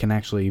ones that can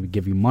actually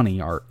give you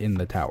money, are in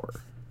the tower.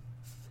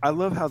 I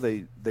love how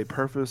they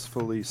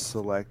purposefully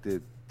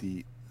selected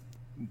the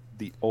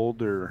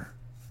older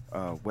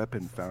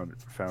weapon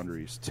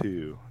foundries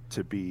too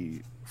to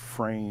be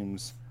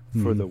frames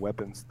for the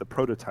weapons, the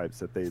prototypes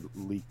that they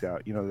leaked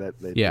out. You know, that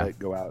they let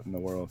go out in the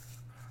world.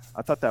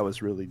 I thought that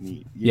was really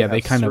neat. Yeah, they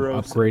kind of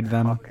upgrade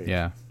them. Hawkeye.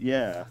 Yeah.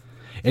 Yeah.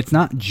 It's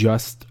not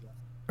just,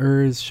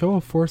 or is Show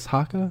of Force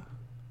Haka?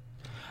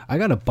 I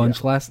got a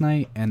bunch last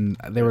night, and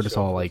they were just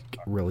all like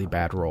really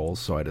bad rolls,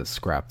 so I just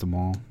scrapped them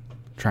all,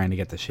 trying to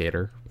get the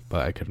shader,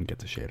 but I couldn't get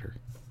the shader.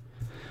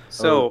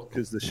 So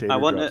because the shader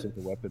drops with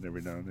the weapon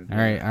every now and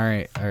then.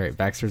 All right.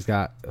 Baxter's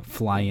got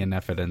fly-in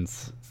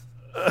evidence.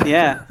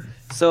 yeah.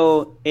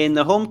 So in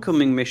the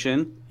Homecoming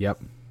mission, Yep.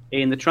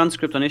 in the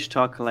transcript on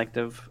Ishtar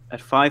Collective at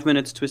 5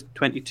 minutes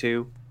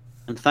 22,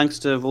 and thanks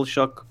to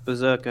Volshok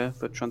Berserker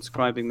for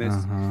transcribing this,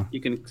 you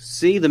can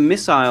see the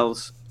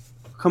missiles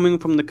coming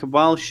from the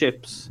Cabal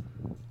ships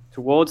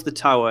towards the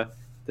tower.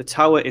 The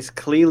tower is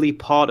clearly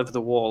part of the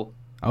wall.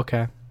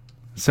 Okay.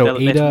 So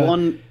There's Ada,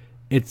 one-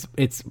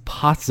 it's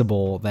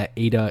possible that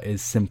Ada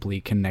is simply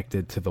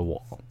connected to the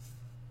wall.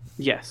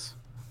 Yes.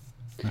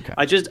 Okay.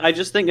 I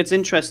just think it's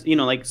interesting, you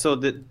know, like, so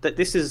that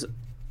this is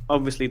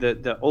obviously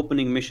the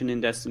opening mission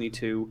in Destiny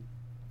 2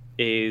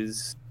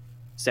 is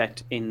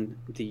set in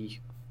the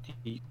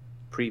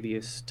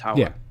previous tower.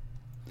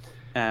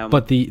 Yeah.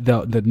 But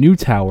the new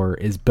tower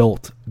is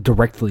built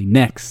directly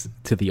next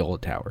to the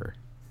old tower.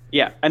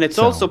 Yeah, and it's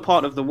also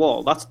part of the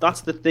wall.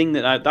 That's the thing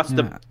that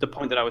the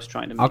point that I was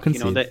trying to make. I'll concede.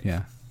 You know, that,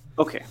 yeah.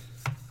 Okay.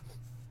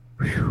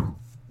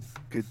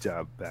 Good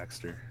job,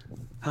 Baxter.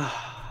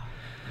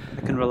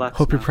 I can relax.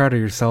 Hope now. you're proud of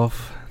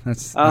yourself.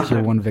 That's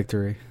your one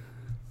victory.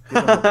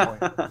 Give him a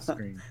point on the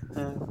screen.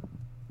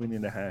 We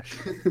need a hash.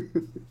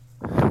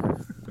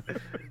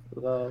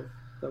 Wow,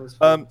 that was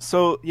fun.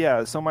 So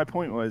my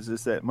point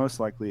is that most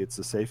likely it's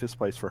the safest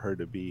place for her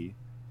to be,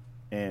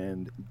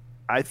 and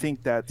I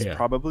think that's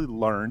probably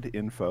learned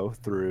info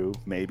through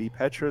maybe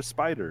Petra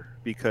Spider,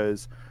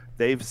 because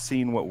they've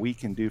seen what we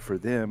can do for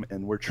them,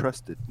 and we're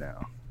trusted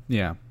now.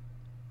 Yeah.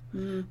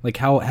 Like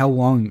how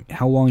long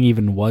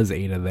even was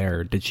Ada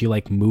there? Did she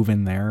like move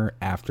in there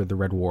after the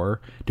Red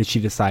War? Did she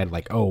decide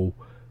like, oh,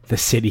 the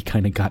city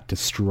kind of got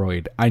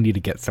destroyed, I need to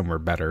get somewhere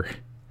better?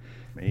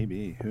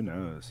 Maybe, who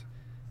knows?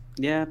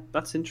 Yeah,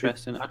 that's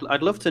interesting.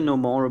 I'd love to know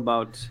more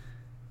about.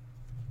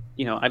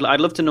 You know,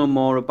 I'd love to know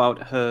more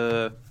about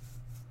her,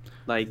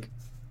 like,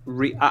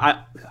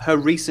 her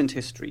recent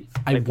history.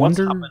 I like,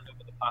 wonder. What's happened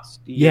over the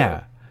past year.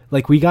 Yeah.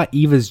 Like, we got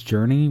Eva's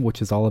journey,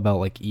 which is all about,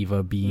 like,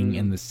 Eva being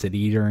in the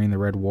city during the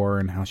Red War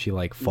and how she,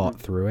 like, fought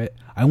through it.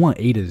 I want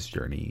Ada's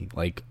journey.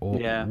 Like,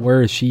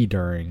 where is she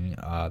during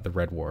the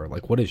Red War?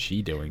 Like, what is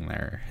she doing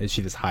there? Is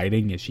she just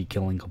hiding? Is she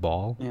killing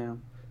Cabal? Yeah.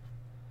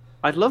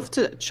 I'd love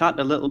to chat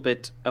a little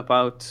bit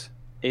about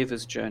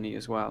Ava's journey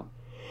as well.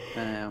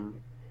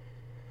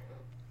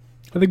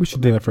 I think we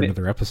should do that for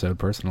another episode,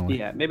 personally.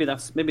 Yeah, maybe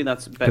that's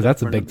better. Because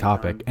that's a big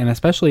topic, time. and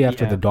especially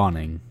after the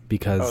Dawning,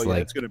 because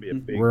it's gonna be a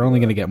big, we're only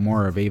going to get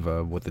more of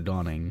Ava with the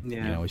Dawning.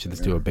 Yeah. You know, we should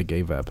just do a big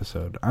Ava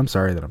episode. I'm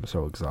sorry that I'm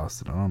so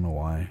exhausted. I don't know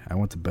why. I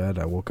went to bed.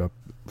 I woke up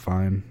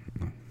fine.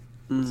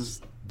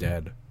 Just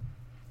dead.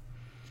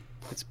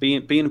 It's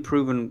being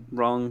proven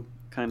wrong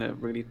kind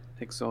of really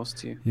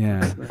exhausts you.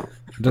 Yeah,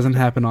 it doesn't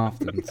happen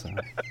often. So.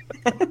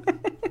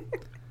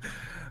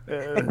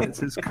 It's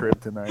his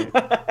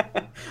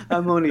kryptonite.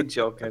 I'm only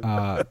joking.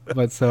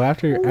 But so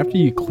after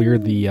you clear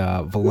the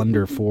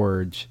Volunder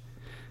Forge,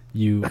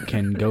 you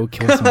can go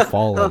kill some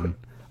Fallen.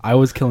 I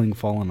was killing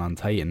Fallen on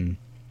Titan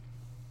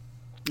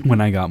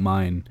when I got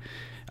mine.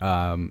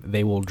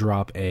 They will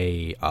drop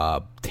a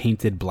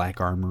tainted black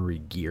armory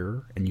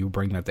gear, and you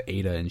bring that to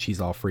Ada, and she's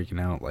all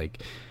freaking out,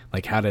 like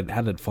how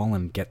did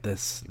Fallen get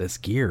this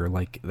gear?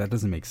 Like, that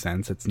doesn't make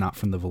sense. It's not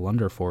from the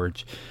Volunder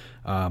Forge.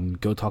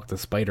 Go talk to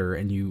Spider,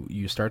 and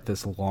you start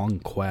this long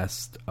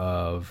quest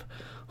of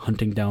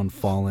hunting down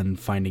Fallen,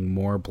 finding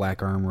more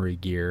black armory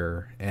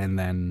gear, and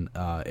then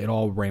it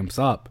all ramps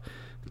up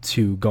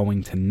to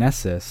going to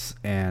Nessus,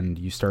 and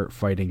you start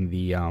fighting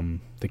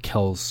the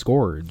Kel's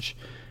Scourge,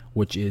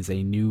 which is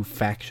a new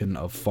faction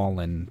of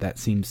Fallen that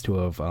seems to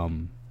have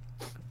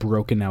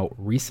broken out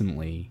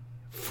recently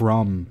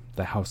from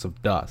the House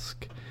of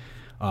Dusk.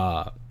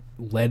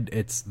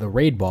 It's the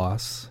raid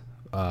boss,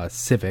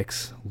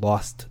 Civix,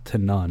 Lost to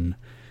None,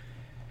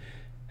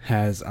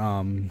 has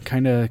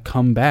kind of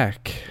come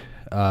back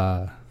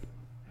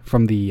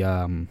from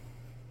the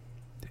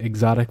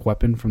exotic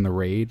weapon from the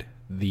raid,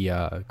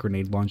 the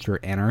grenade launcher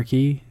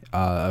Anarchy.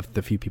 Of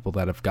the few people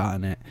that have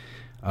gotten it,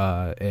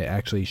 it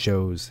actually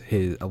shows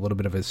a little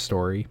bit of his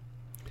story,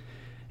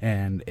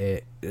 and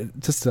it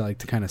just to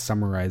kind of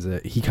summarize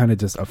it, he kind of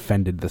just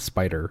offended the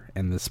Spider,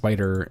 and the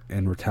Spider,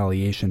 in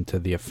retaliation to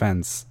the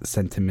offense,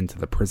 sent him into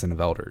the prison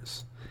of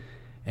elders.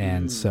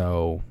 And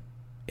so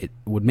it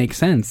would make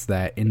sense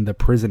that in the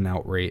prison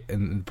outbreak,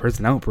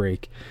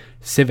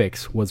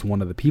 Civix was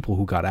one of the people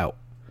who got out,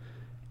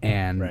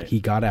 and he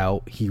got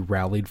out. He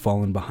rallied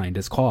Fallen behind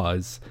his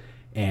cause,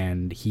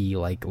 and he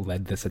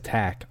led this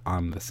attack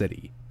on the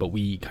city. But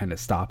we kind of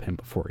stopped him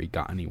before he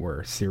got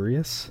anywhere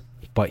serious.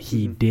 But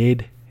he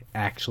did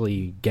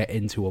actually get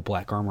into a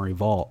Black Armory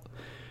vault,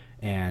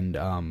 and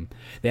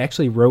they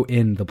actually wrote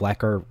in the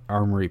Black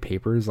Armory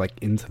papers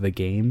into the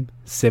game.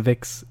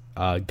 Civix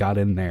got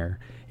in there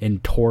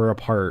and tore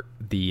apart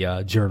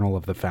the Journal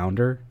of the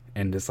Founder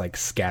and just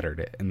scattered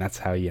it, and that's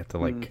how you have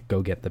to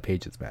go get the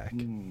pages back.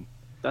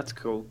 That's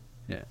cool.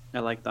 Yeah, I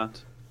like that,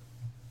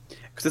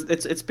 because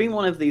it's been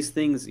one of these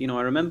things.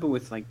 I remember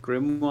with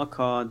Grimoire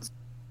cards.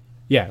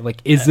 Yeah,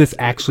 is this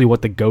actually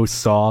what the ghost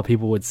saw?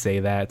 People would say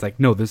that. It's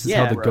no, this is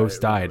how the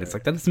ghost died. Right. It's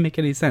that doesn't make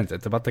any sense.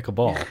 It's about the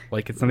Cabal.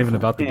 It's not even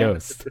about the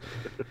ghost.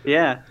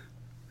 Yeah,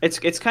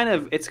 it's kind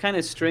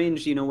of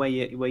strange, where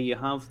you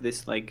have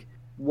this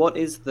what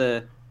is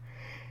the.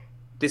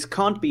 This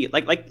can't be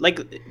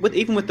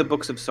even with the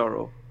Books of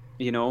Sorrow,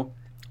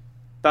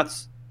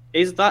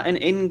 is that an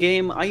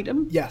in-game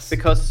item? Yes,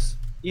 because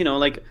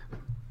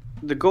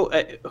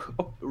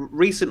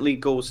recently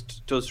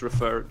Ghost does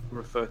refer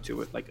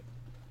to it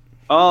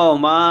oh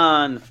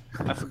man,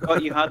 I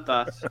forgot you had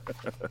that.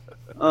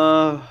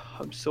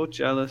 I'm so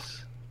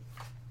jealous.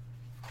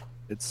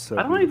 It's so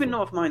I don't beautiful. even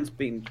know if mine's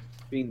been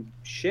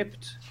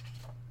shipped.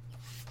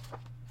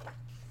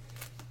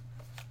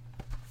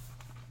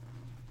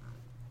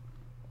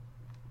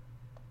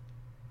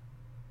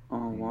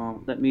 Oh wow!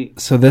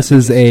 So this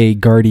is a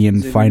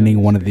Guardian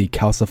finding one of the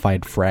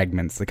calcified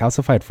fragments. The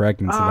calcified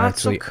fragments have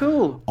actually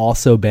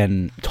also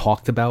been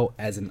talked about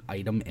as an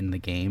item in the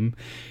game,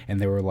 and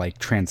they were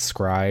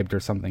transcribed or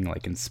something,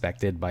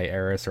 inspected by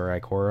Eris or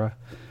Ikora.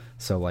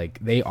 So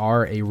they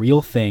are a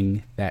real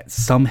thing that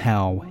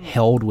somehow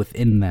held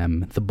within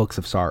them the Books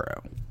of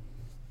Sorrow.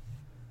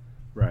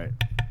 Right.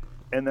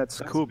 And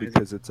that's cool amazing.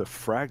 Because it's a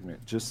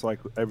fragment, just like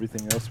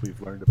everything else we've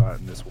learned about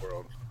in this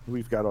world.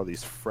 We've got all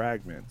these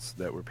fragments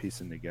that we're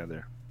piecing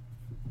together.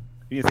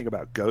 You think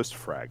about ghost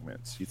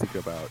fragments, you think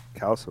about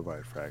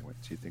calcified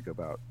fragments, you think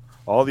about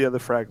all the other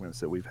fragments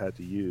that we've had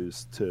to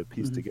use to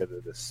piece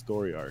together this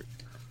story arc,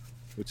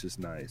 which is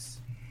nice.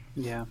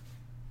 Yeah.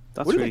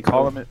 That's what do they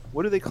call them?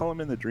 What do they call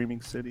them in the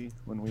Dreaming City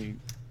I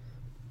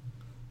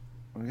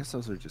guess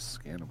those are just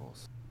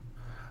scannables.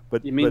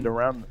 But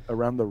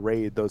around the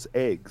raid, those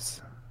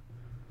eggs.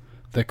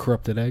 The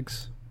corrupted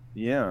eggs?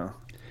 Yeah.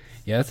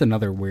 Yeah, that's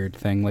another weird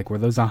thing. Were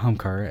those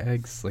Ahamkara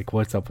eggs?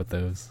 What's up with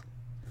those?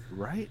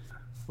 Right?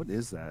 What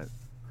is that?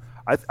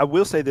 I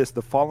will say this,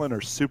 the Fallen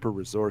are super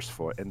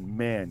resourceful, and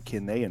man,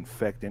 can they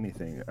infect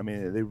anything. I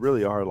mean, they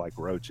really are like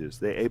roaches.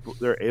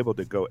 They're able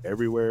to go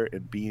everywhere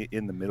and be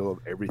in the middle of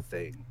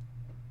everything.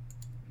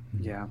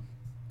 Yeah.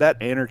 That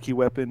Anarchy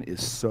weapon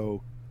is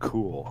so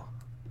cool.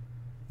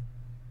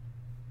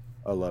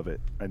 I love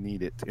it. I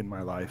need it in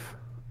my life.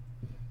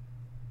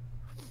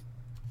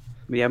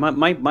 Yeah,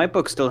 my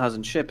book still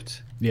hasn't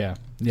shipped. Yeah,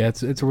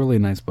 it's a really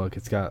nice book.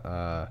 It's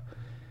got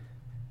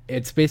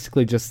it's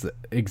basically just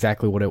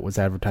exactly what it was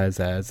advertised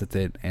as. It's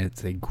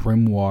a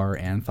grimoire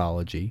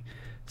anthology,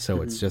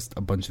 so it's just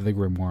a bunch of the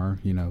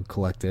grimoire,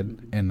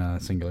 collected in a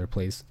singular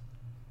place.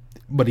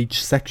 But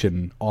each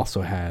section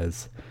also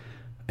has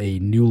a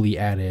newly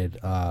added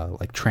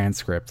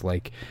transcript.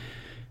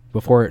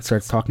 Before it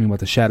starts talking about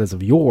the Shadows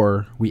of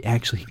Yore, we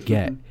actually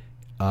get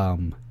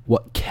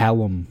what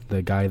Callum,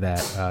 the guy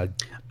that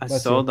I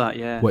saw that,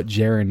 yeah. What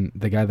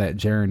the guy that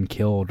Jaren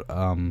killed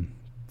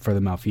for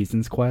the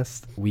Malfeasance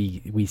quest,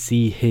 we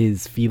see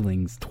his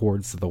feelings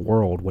towards the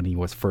world when he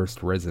was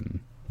first risen.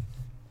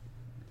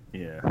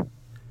 Yeah.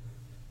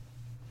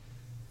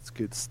 It's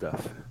good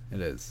stuff.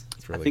 It is.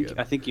 It's really good.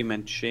 I think you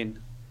meant Shin.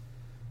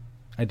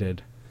 I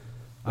did.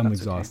 I'm That's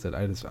exhausted.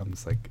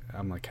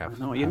 I'm like half.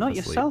 No, you're half not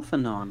asleep. yourself,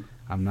 Anon.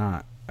 I'm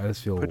not. I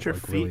just feel Put your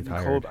like feet really in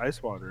tired. cold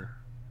ice water.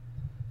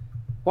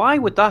 Why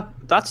would that?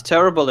 That's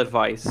terrible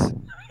advice.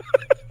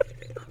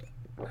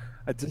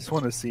 I just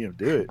want to see him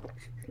do it.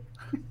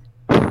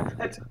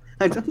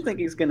 I don't think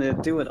he's gonna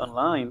do it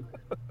online.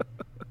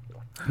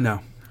 No,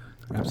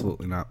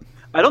 absolutely not.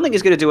 I don't think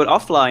he's gonna do it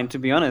offline. To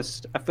be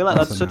honest, I feel like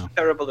that's Also such no.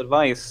 terrible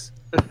advice.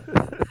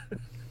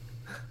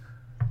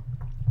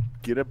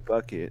 Get a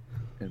bucket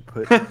and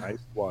put ice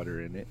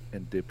water in it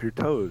and dip your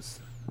toes.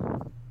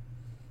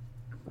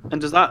 And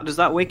does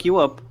that wake you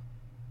up?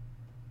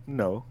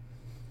 No.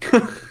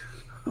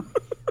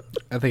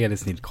 I think I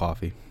just need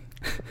coffee.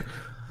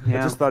 I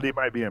just thought he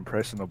might be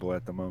impressionable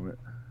at the moment.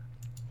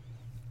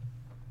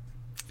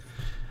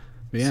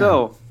 Yeah.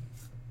 So,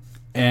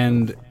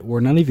 And we're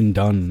not even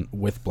done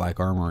with Black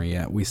Armory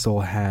yet. We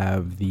still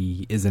have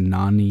the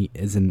Izanami.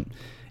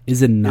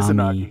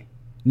 Izanagi.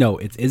 No,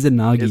 it's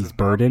Izanagi's Izanami.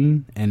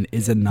 Burden and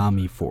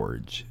Izanami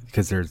Forge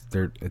because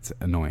it's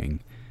annoying.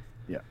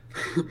 Yeah.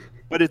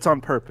 But it's on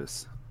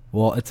purpose.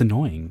 Well, it's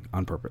annoying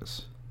on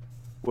purpose.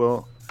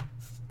 Well,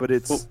 but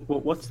it's...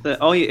 what's the?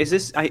 Oh, is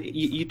this?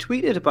 You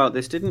tweeted about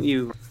this, didn't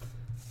you?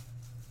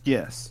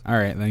 Yes. All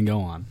right, then go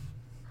on.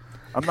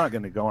 I'm not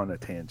going to go on a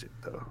tangent,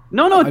 though.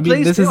 No, I mean,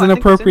 please this do. is I an think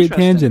it's appropriate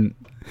interesting. tangent.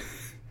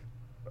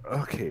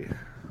 Okay.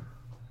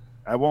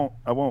 I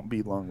won't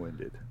be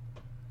long-winded.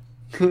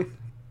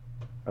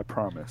 I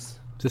promise.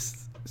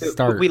 Just But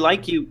start. we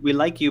like you. We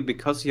like you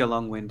because you're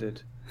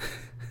long-winded.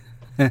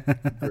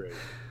 Great.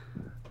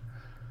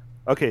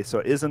 Okay,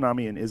 so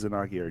Izanami and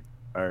Izanagi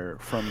are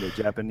from the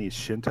Japanese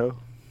Shinto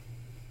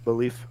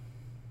belief.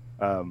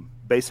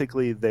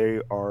 Basically,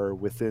 they are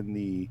within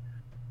the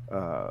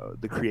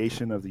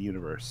creation of the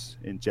universe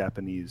in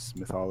Japanese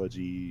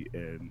mythology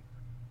and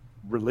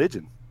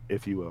religion,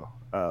 if you will.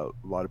 A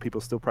lot of people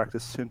still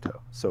practice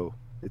Shinto, so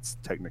it's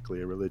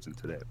technically a religion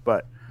today.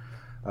 But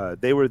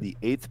they were the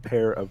 8th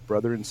pair of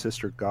brother and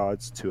sister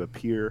gods to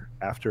appear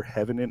after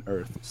heaven and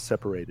earth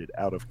separated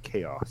out of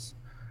chaos.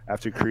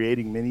 After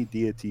creating many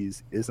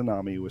deities,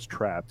 Izanami was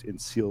trapped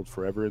and sealed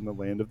forever in the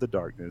land of the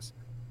darkness,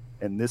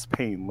 and this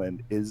pain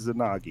led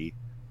Izanagi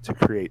to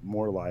create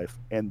more life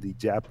and the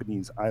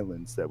Japanese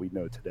islands that we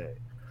know today.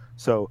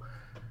 So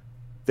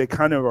they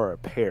kind of are a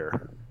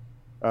pair.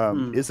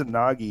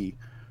 Izanagi,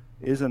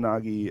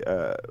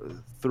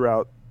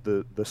 throughout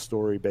the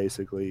story,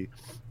 basically,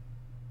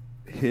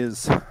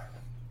 his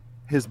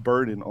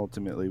burden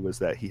ultimately was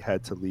that he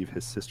had to leave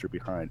his sister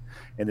behind,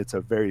 and it's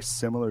a very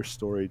similar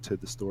story to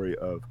the story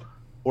of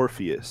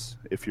Orpheus,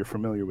 if you're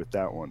familiar with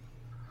that one.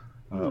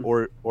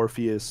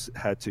 Orpheus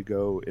had to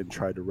go and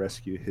try to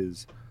rescue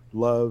his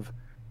love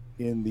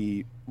in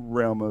the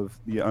realm of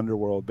the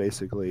underworld,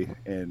 basically,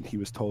 and he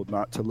was told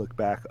not to look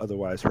back,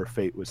 otherwise her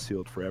fate was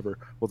sealed forever.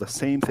 Well, the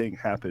same thing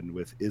happened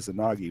with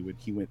Izanagi when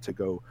he went to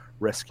go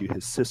rescue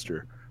his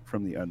sister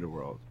from the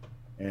underworld,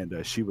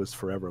 and she was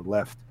forever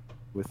left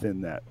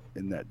within that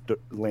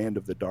land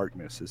of the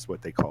darkness, is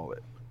what they call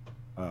it.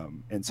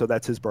 And so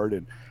that's his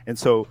burden. And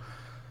so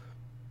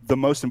the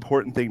most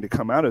important thing to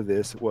come out of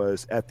this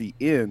was at the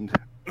end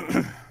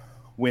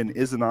when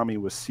Izanami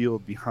was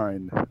sealed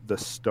behind the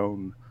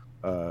stone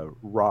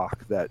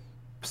rock that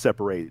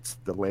separates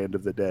the land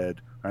of the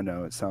dead. I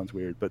know it sounds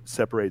weird, but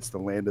separates the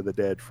land of the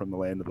dead from the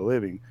land of the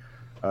living.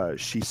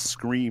 She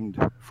screamed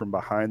from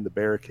behind the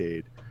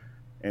barricade,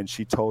 and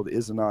she told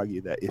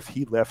Izanagi that if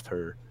he left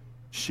her,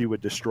 she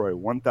would destroy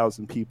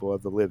 1,000 people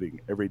of the living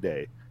every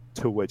day,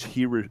 to which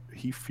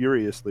he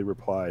furiously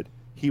replied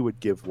he would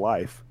give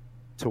life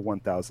to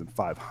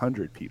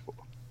 1,500 people.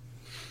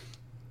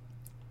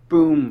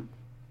 Boom.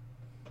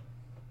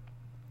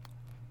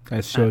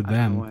 I showed I don't know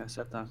them. why I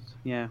said that.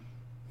 Yeah.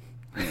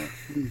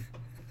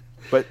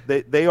 But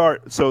they are,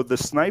 so the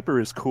sniper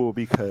is cool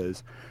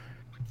because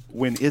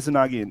when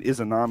Izanagi and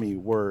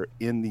Izanami were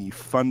in the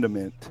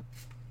fundament,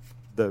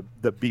 the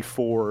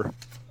before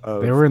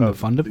of They were in the of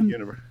fundament?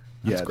 universe.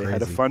 That's Yeah, they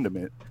had a crazy.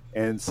 fundament,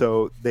 and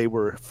so they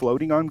were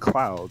floating on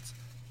clouds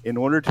in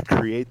order to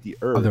create the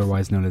Earth.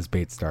 Otherwise known as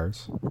bait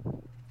stars.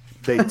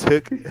 They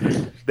took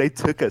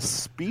a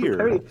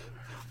spear.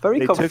 Very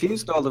They took-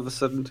 confused all of a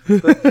sudden.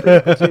 But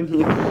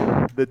continue.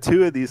 The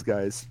two of these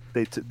guys,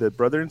 the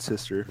brother and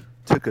sister,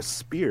 took a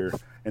spear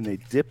and they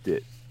dipped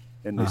it,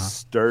 and they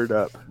stirred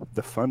up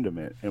the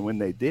fundament. And when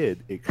they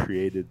did, it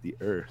created the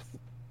Earth.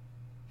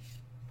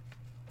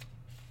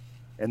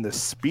 And the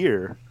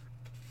spear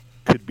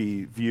could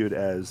be viewed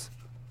as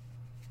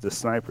the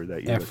sniper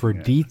that you're looking at.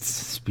 Aphrodite's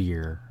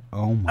spear.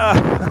 Oh my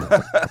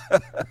god.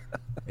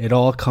 It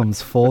all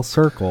comes full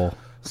circle.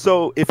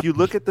 So if you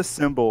look at the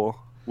symbol,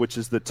 which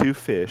is the two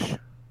fish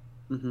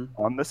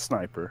on the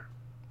sniper,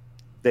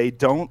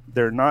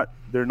 they're not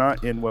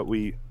in what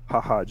we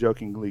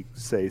jokingly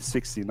say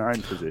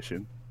 69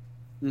 position.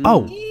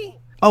 Oh,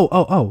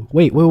 Oh!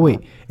 Wait!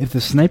 If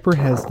the sniper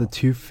has the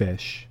two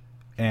fish,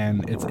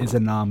 and it's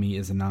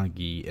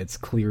Izanagi, it's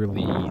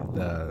clearly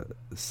the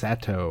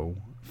Sato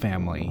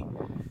family.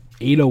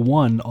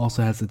 801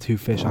 also has the two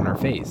fish on her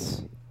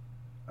face.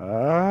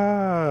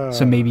 Ah.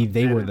 So maybe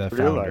they I were the didn't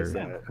realize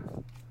founder.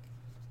 that.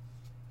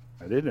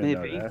 I didn't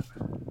Maybe. know that.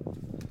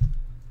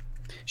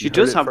 She You heard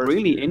does it have first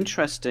really here.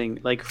 interesting,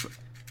 like,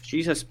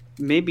 she has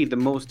maybe the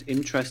most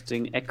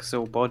interesting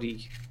exo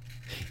body.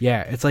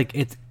 Yeah, it's like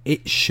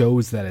it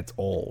shows that it's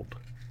old.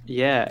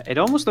 Yeah, it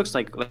almost looks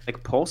like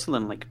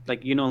porcelain, like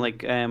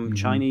Mm-hmm.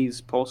 Chinese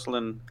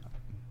porcelain.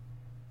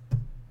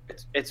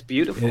 It's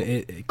beautiful.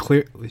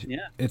 Yeah.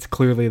 It's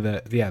clearly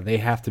they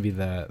have to be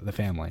the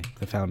family,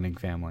 the founding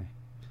family.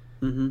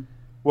 Mm-hmm.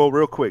 Well,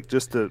 real quick,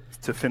 just to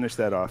finish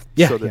that off.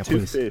 Yeah, so the yeah, two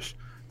please. fish,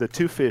 the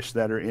two fish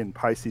that are in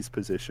Pisces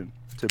position,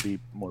 to be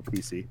more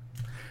PC.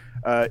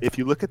 If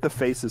you look at the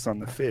faces on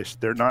the fish,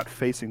 they're not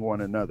facing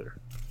one another.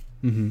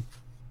 Mm-hmm.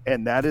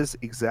 And that is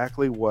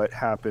exactly what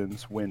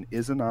happens when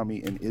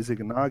Izanami and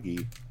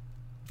Izanagi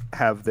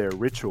have their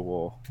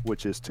ritual,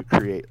 which is to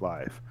create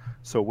life.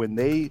 So when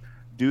they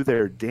do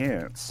their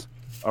dance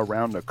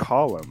around a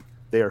column,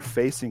 they are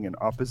facing an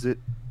opposite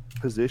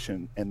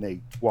position and they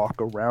walk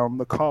around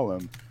the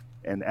column.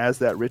 And as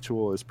that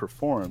ritual is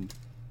performed,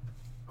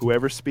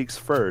 whoever speaks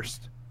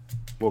first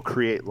will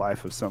create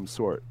life of some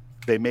sort.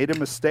 They made a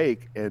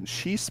mistake and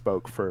she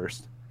spoke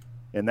first,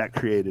 and that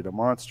created a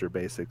monster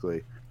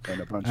basically and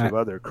a bunch of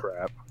other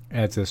crap.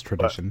 It's this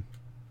tradition.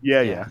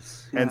 Yeah.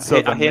 Yes. And so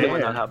I hate it the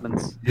when man- that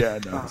happens. Yeah,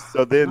 no.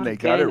 So then not they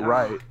got it again.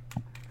 right.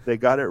 They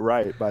got it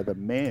right by the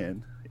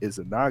man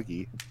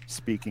Izanagi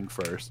speaking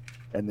first,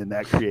 and then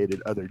that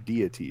created other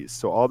deities.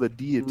 So all the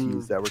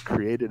deities that were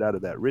created out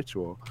of that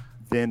ritual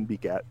then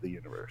begat the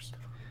universe.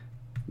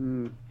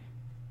 Mm.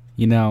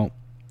 You know,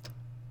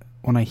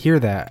 when I hear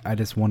that, I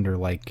just wonder,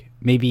 like,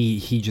 maybe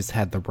he just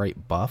had the right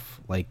buff.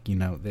 Like, you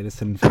know, they just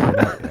didn't figure it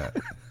out yet.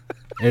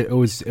 It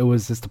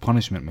was just a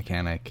punishment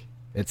mechanic.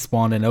 It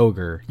spawned an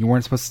ogre. You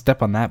weren't supposed to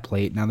step on that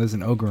plate. Now there's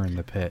an ogre in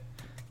the pit.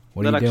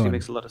 What That are you actually doing?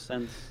 makes a lot of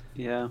sense.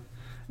 Yeah.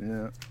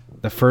 Yeah.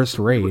 The first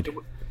raid.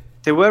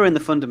 They were in the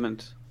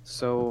fundament,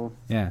 so.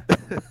 Yeah.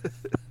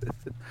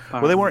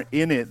 Well, they weren't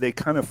in it. They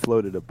kind of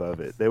floated above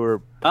it. They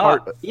were Ah,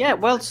 part. yeah,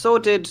 well, so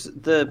did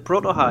the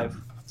proto hive.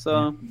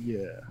 So,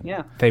 Yeah.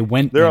 yeah. They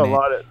went There are in a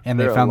lot it, of- and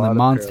they there are a found the lot of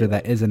monster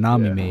that parallels.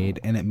 Izanami Yeah. made,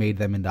 and it made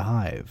them into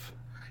Hive.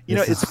 You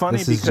know, This it's is- funny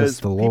this is because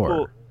just the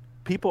lore.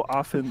 people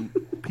often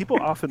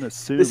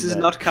assume This is that-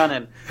 not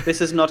canon. This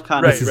is not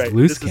canon. Right, This is right.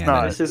 loose This is canon.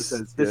 not. This is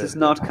yeah. this is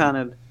not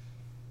canon.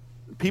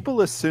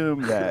 People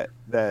assume that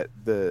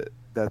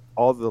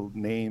all the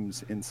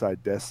names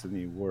inside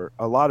Destiny were,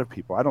 a lot of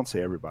people, I don't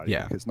say everybody,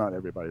 Yeah. because not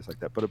everybody's like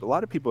that, but a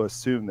lot of people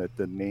assume that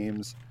the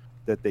names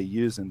that they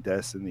use in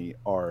Destiny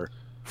are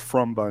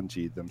from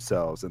Bungie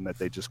themselves and that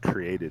they just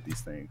created these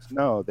things.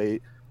 No,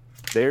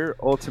 they're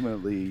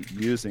ultimately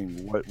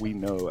using what we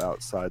know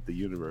outside the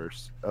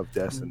universe of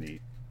Destiny,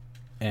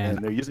 and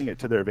And they're using it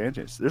to their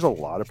advantage. There's a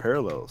lot of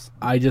parallels.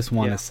 I just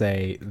want to Yeah.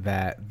 say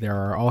that there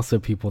are also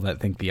people that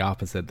think the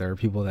opposite. There are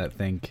people that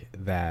think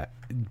that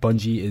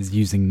Bungie is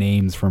using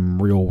names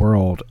from real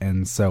world,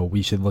 and so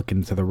we should look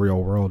into the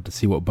real world to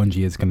see what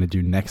Bungie is going to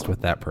do next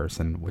with that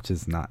person, which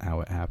is not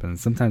how it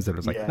happens. Sometimes they're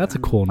just like, Yeah. that's a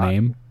cool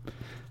name.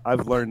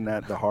 I've learned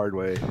that the hard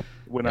way.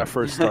 When I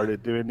first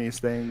started doing these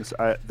things,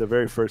 the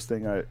very first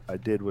thing I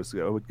did was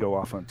I would go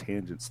off on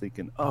tangents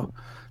thinking, oh,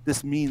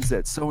 this means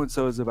that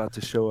so-and-so is about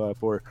to show up.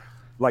 Or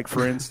like,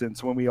 for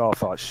instance, when we all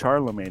thought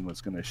Charlemagne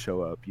was going to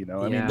show up, you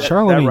know? I Yeah. mean,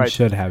 Charlemagne right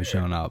should there- have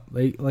shown up.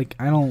 Like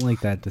I don't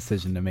like that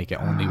decision to make it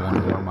only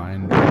one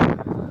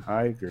Warmind.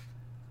 I agree.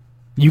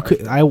 You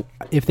could,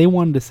 if they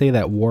wanted to say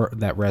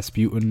that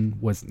Rasputin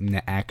was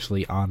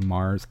actually on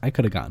Mars, I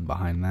could have gotten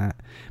behind that.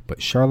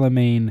 But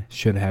Charlemagne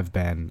should have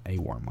been a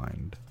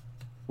Warmind.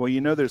 Well,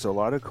 you know, there's a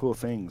lot of cool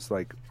things.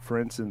 Like, for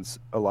instance,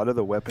 a lot of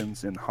the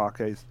weapons in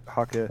Haka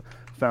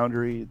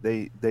Foundry,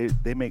 they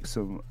make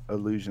some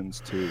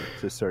allusions to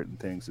certain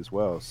things as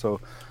well. So,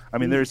 I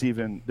mean, there's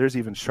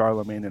even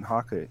Charlemagne in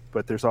Haka,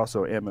 but there's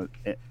also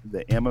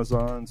the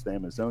Amazons, the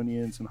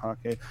Amazonians in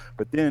Haka.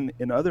 But then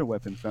in other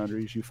weapon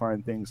foundries, you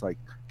find things like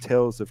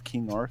Tales of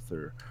King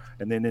Arthur.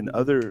 And then in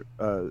other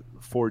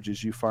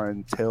forges, you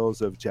find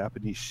tales of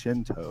Japanese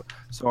Shinto.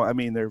 So, I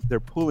mean, they're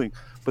pulling.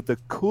 But the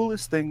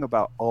coolest thing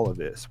about all of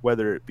this,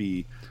 whether it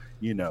be,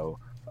 you know,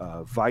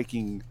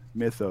 Viking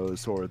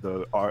mythos or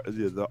the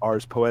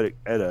Ars Poetic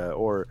Edda,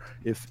 or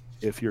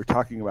if you're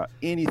talking about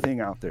anything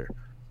out there,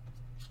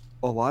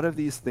 a lot of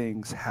these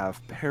things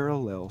have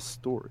parallel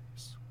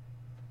stories.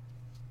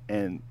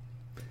 And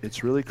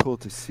it's really cool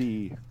to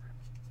see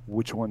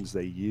which ones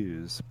they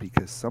use,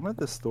 because some of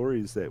the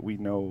stories that we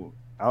know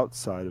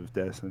outside of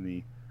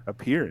Destiny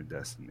appear in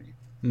Destiny.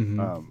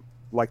 Mm-hmm.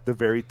 Like the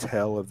very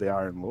tale of the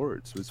Iron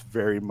Lords was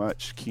very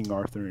much King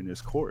Arthur and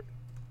his court.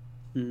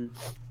 Mm.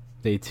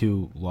 They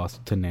too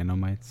lost to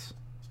nanomites.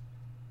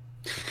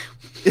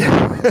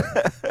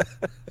 Everybody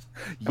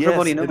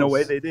Yes, in a knows.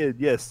 way they did.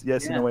 Yes, in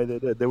Yeah. a way they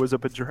did. There was a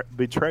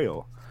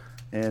betrayal,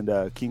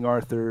 and King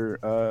Arthur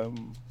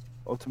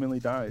ultimately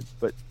died.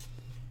 But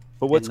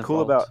what's the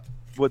cool vault.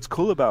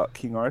 about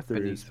King Arthur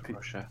is Beneath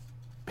Russia.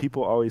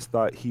 people always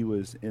thought he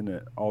was in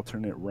an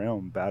alternate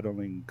realm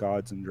battling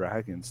gods and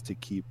dragons to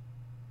keep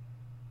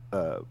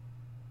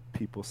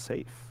people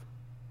safe,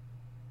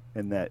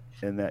 and that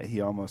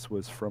he almost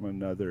was from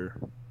another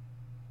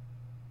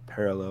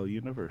parallel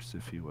universe,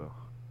 if you will.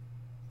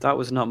 That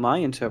was not my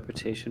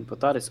interpretation, but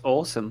that is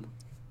awesome.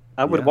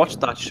 I would Yeah. watch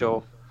that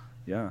show.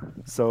 Yeah. I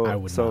So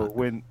would so not.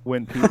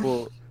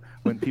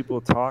 when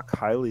people talk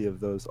highly of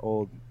those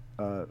old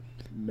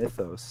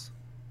mythos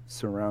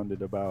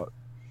surrounded about,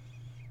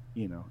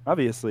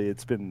 obviously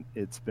it's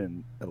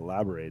been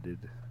elaborated,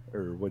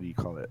 or what do you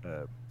call it,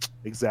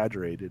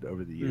 exaggerated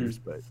over the years,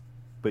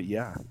 but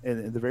yeah, and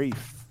in the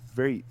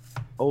very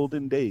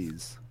olden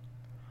days,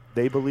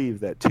 they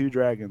believed that two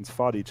dragons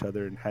fought each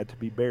other and had to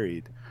be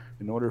buried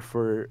in order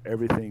for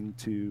everything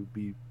to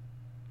be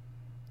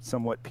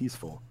somewhat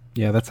peaceful.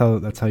 Yeah, that's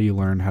how you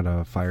learn how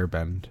to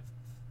firebend.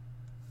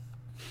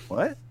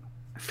 What?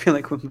 I feel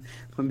like we're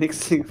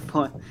mixing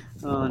fun.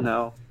 Oh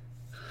no.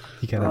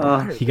 You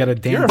gotta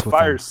dance You're a with them.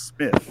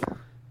 firesmith.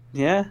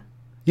 Yeah.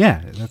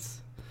 Yeah,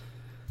 that's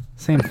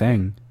same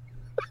thing.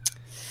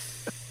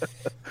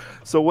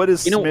 So what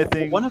is You know,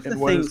 smithing one of the and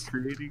what is things-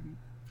 creating?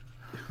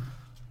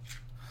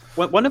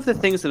 One of the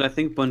things that I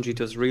think Bungie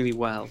does really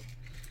well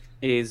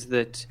is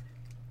that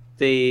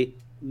they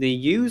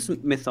use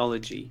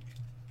mythology.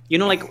 You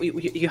know, like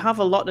you have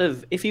a lot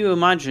of. If you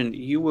imagine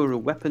you were a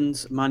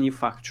weapons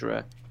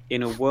manufacturer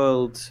in a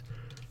world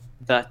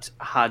that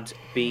had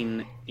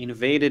been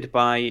invaded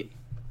by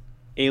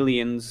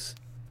aliens,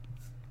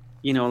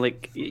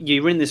 like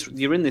you're in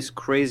this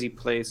crazy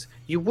place.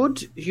 You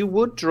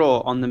would draw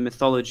on the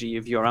mythology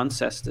of your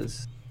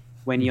ancestors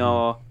when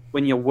you're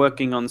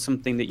working on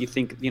something that you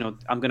think,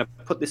 I'm going to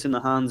put this in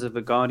the hands of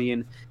a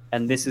guardian,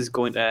 and this is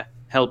going to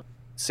help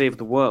save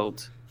the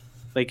world.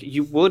 Like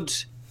you would.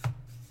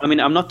 I mean,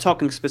 I'm not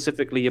talking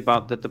specifically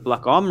about the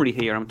Black Armory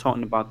here. I'm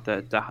talking about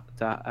the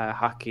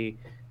Haki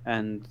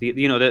and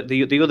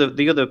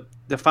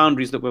the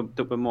foundries that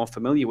we're more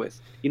familiar with.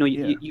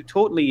 You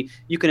totally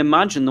can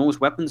imagine those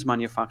weapons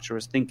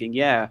manufacturers thinking,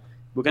 yeah,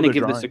 we're going to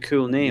give this a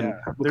cool name.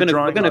 Yeah, We're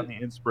drawing going on to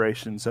the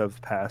inspirations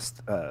of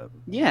past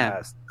Yeah.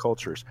 past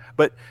cultures.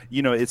 But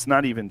it's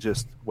not even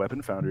just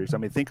weapon foundries. I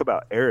mean, think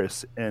about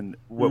Eris and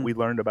what we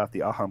learned about the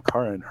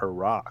Ahamkara and her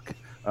rock.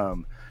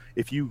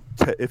 If you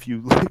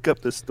look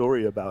up the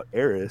story about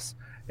Eris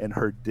and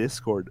her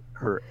discord,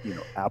 her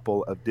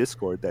apple of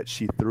discord that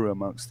she threw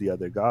amongst the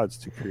other gods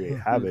to create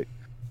havoc,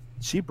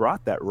 she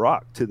brought that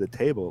rock to the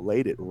table,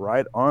 laid it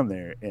right on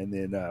there, and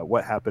then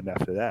what happened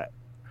after that?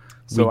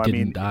 So We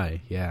didn't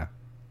die. Yeah.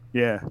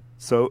 yeah.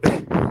 So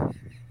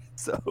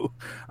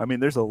I mean,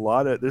 there's a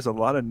lot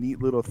of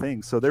neat little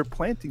things. So they're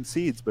planting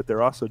seeds, but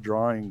they're also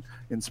drawing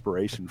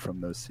inspiration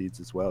from those seeds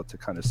as well to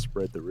kind of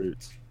spread the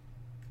roots.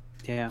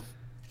 Yeah.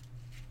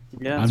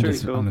 Yeah, I'm that's really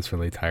cool. just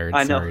really tired.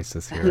 I know. Sorry,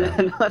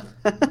 Cicero.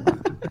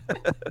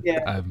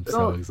 Yeah. I'm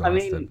so exhausted. I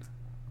mean,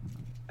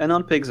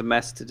 Anon Pig's a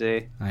mess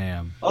today. I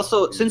am.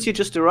 Also, since you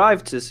just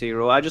arrived to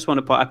Zero, I just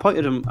want to I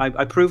pointed him.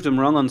 I proved him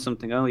wrong on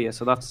something earlier,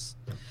 so that's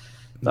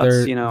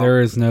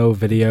There is no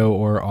video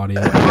or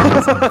audio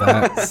evidence of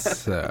that.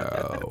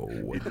 So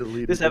He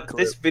deleted this the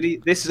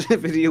clip. this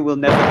video will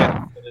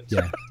never get.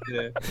 yeah,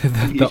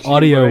 YouTube the or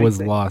audio was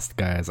anything. lost,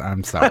 guys.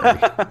 I'm sorry.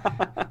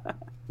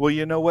 Well,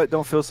 you know what?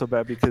 Don't feel so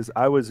bad because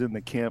I was in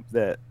the camp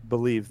that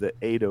believed that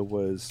Ada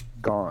was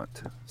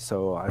Gaunt.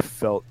 So I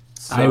felt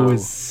I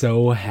was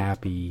so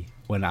happy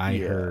when I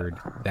Yeah. heard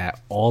that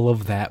all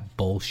of that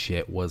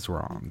bullshit was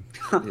wrong.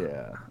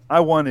 yeah. I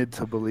wanted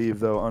to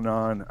believe though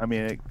Anon. I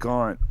mean,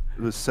 Gaunt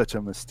was such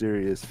a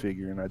mysterious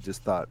figure, and I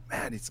just thought,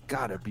 man, he's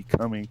got to be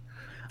coming.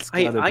 It's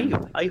gotta be.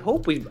 I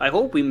hope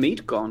we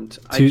meet Gaunt.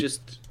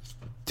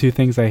 Two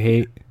things I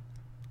hate: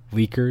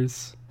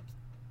 leakers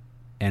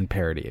and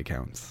parody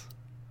accounts.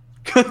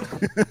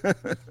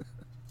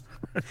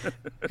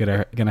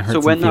 Gonna hurt So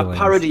some when feelings. that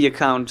parody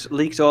account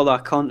leaked all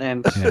that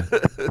content, Yeah.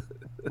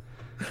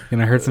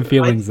 Gonna hurt some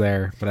feelings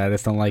there, but I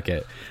just don't like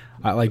it.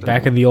 Like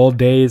back in the old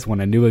days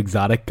when a new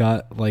exotic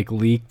got like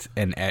leaked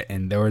and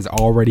there was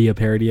already a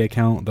parody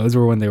account, those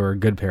were when they were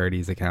good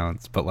parodies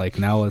accounts. But like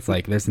now it's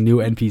like there's a new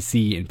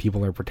NPC and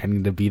people are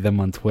pretending to be them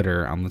on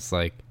Twitter. I'm just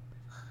like,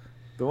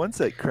 The ones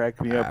that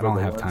crack me up I don't are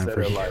the have ones time that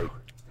for are you. like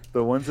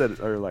the ones that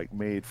are like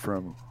made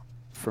from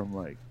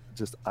like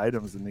just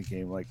items in the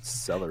game, like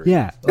celery.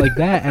 yeah, like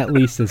that at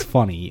least is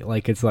funny.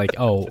 Like it's like,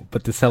 oh,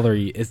 but the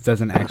celery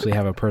doesn't actually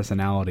have a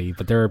personality.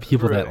 But there are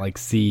people that Right. like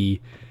see,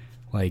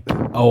 like,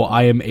 oh,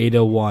 I am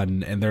Ada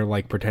 1, and they're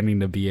like pretending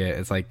to be it.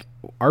 It's like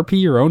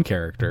RP your own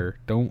character.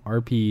 Don't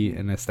RP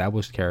an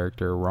established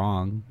character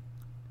wrong.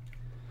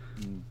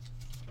 It's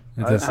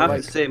I just I have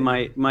like, to say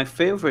my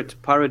favorite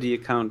parody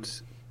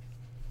account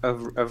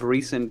of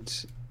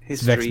recent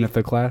Vex history.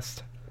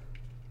 Mythoclast,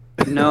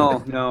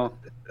 No.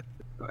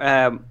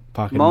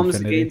 Pocket Moms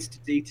Infinity.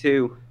 Against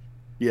D2.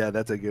 Yeah,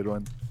 that's a good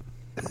one.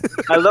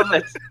 I love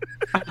it.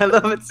 I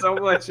love it so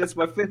much. It's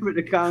my favorite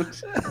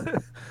account.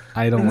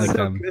 I don't It's like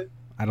so them. good.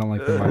 I don't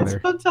like them It's either.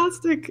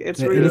 fantastic. It's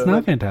It really is not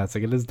funny.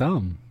 fantastic. It is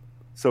dumb.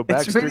 So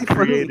Baxter really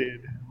funny.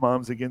 created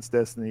Moms Against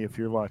Destiny. If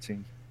you're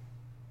watching,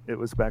 it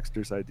was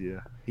Baxter's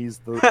idea. He's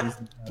the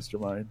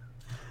mastermind.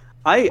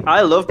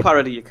 I love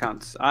parody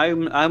accounts.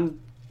 I'm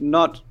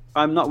not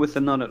with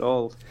the none at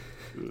all.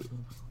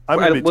 I'm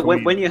Well, in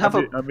between. when you have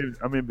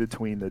I'm in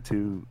between the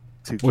two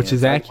Which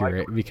is camps.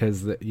 accurate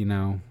because,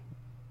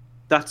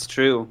 That's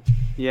true.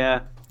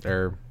 Yeah.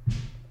 or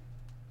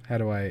how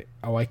do I?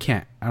 Oh, I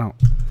can't. I don't.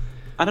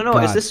 I don't know.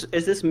 God. Is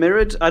this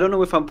mirrored? I don't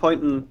know if I'm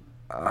pointing.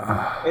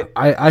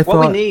 I What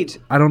thought we need.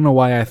 I don't know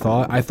why I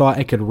thought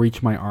I could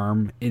reach my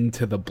arm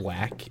into the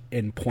black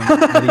and point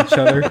at each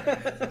other.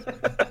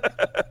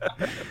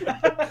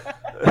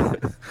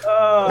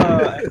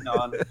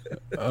 No.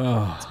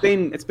 Oh,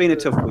 It's been a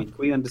tough week.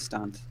 We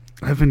understand.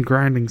 I've been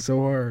grinding so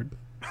hard.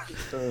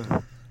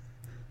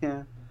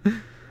 Yeah.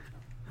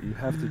 You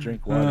have to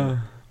drink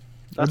water.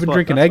 I've been what-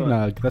 drinking that's what-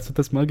 eggnog. That's what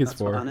this mug is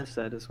That's what for. Anna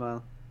said as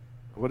well.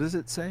 What does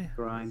it say?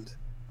 Grind.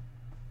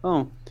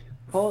 Oh,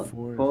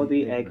 pour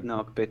the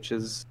eggnog,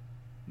 bitches.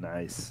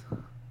 Nice.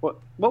 What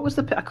was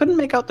the? I couldn't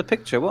make out the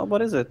picture.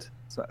 What is it?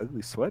 It's an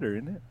ugly sweater,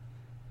 isn't it?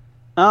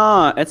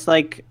 Ah, it's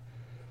like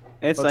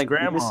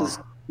Grandma.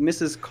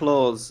 Mrs.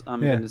 Claus.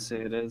 I'm Yeah. going to say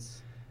it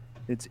is.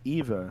 It's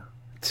Eva.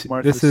 This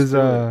Martha is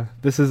Stewart.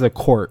 this is a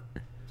quart.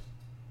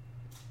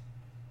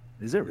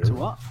 Is it It's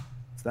really? what?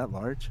 Is that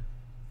large?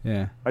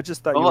 Yeah. I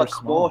just thought you Oh, were a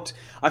small. quart.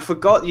 I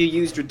forgot you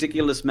used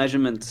ridiculous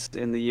measurements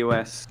in the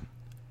US.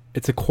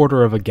 It's a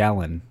quarter of a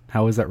gallon.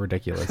 How is that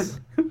ridiculous?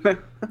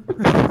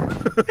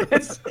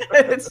 it's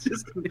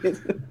just.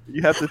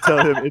 You have to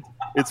tell him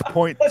it's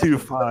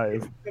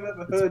 0.25.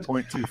 It's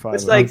 0.25.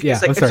 It's like, Yeah,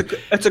 it's, sorry.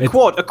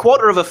 a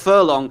quarter of a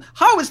furlong.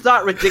 How is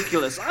that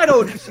ridiculous? I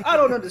don't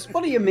understand.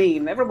 What do you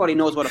mean? Everybody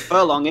knows what a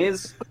furlong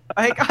is.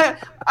 I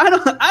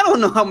don't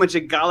know how much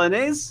a gallon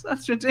is.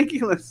 That's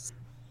ridiculous.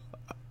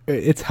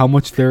 It's how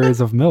much there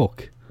is of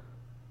milk.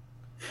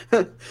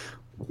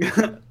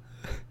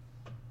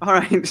 All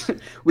right,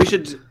 we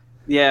should.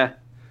 Yeah.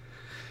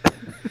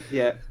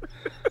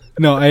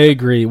 No, I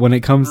agree. When it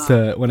comes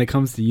to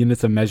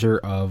units of measure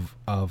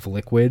of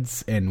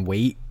liquids and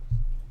weight,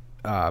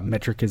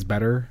 metric is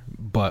better.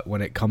 But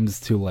when it comes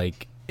to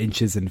like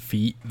inches and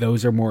feet,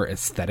 those are more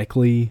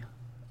aesthetically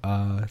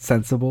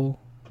sensible.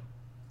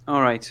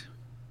 All right.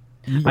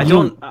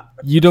 You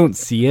you don't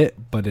see it,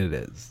 but it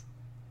is.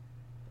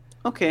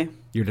 Okay.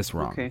 You're just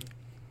wrong. Okay.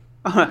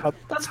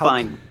 That's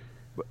fine.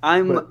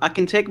 I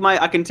can take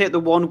the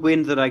one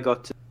win that I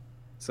got to.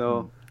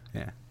 So.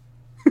 Yeah.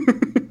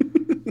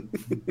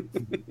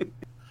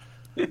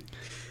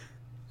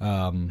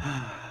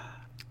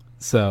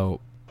 So,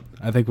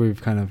 I think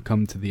we've kind of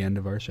come to the end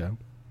of our show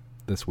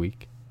this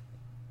week.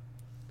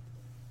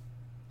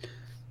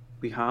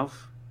 We have.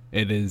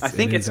 It is. I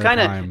think it it's is our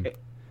kind time. of.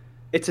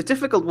 It's a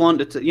difficult one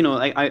to.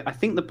 I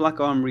think the Black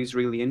Armory is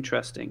really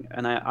interesting,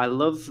 and I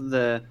love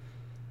the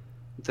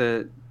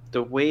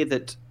way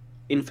that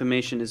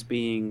information is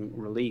being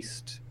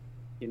released.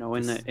 It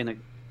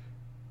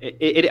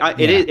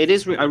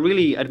is. I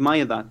really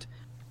admire that.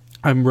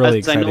 I'm really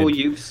As excited. I know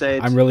you've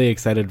said. I'm really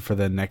excited for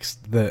the next.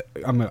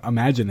 I'm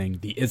imagining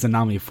the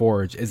Izanami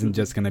Forge isn't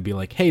just going to be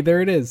like, hey,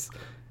 there it is.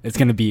 It's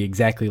going to be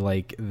exactly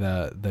like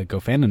the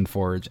Gofanon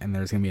Forge, and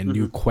there's going to be a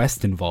new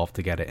quest involved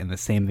to get it. And the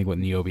same thing with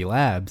Niobe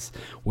Labs,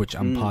 which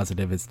I'm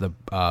positive is the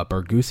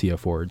Bargusia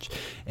Forge.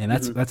 And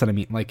that's what I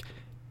mean. Like,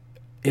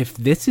 if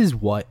this is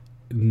what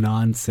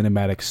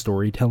non-cinematic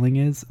storytelling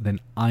is,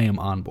 then I am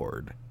on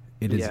board.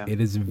 It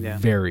is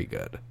very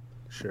good.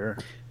 Sure.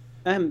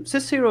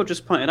 Cicero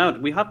just pointed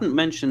out we haven't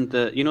mentioned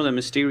the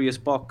mysterious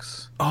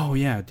box. Oh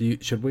yeah,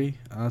 should we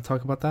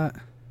talk about that?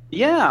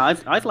 Yeah,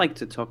 I'd like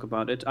to talk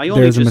about it.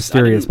 There's a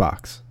mysterious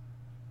box.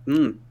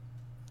 We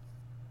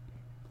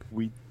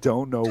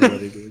don't know what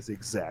it is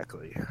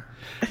exactly.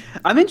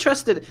 I'm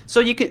interested. So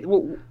you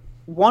can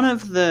one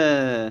of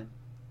the.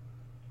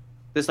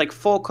 There's like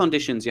 4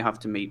 conditions you have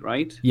to meet,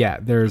 right? Yeah,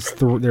 there's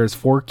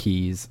 4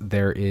 keys.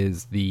 There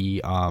is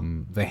the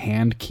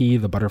hand key,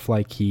 the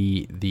butterfly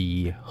key,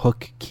 the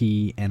hook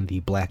key, and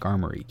the Black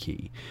Armory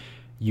key.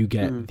 You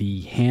get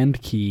the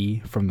hand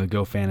key from the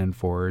Gofanon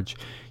Forge.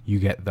 You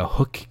get the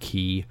hook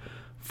key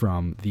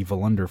from the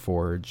Volunder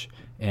Forge,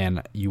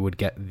 and you would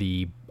get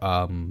the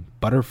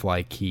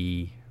butterfly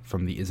key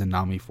from the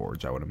Izanami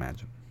Forge, I would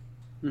imagine.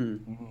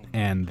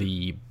 And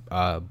the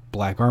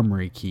Black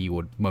Armory key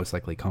would most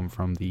likely come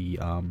from the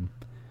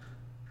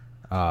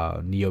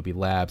Niobe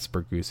Labs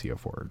Bargusia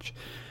Forge.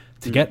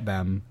 To get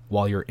them,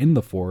 while you're in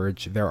the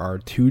forge, there are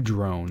 2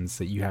 drones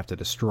that you have to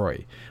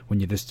destroy. When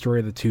you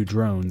destroy the 2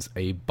 drones,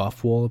 a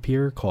buff will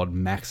appear called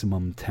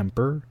Maximum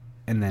Temper,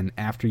 and then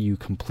after you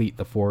complete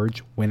the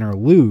forge, win or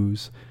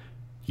lose,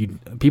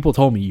 people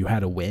told me you had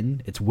to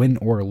win. It's win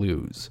or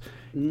lose.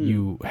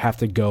 You have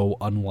to go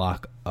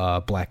unlock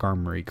a Black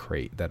Armory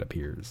crate that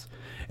appears.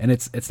 And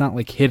it's not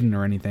like hidden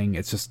or anything.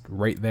 It's just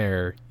right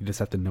there. You just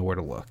have to know where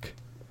to look.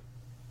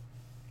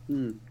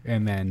 And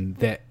then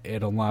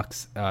it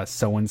unlocks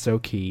so-and-so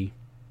key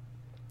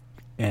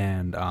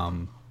and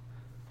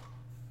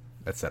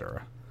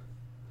etc.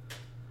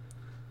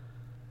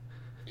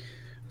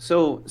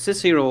 So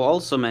Cicero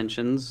also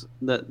mentions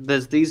that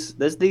there's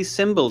these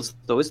symbols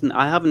though, isn't?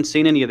 I haven't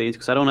seen any of these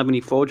because I don't have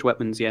any forge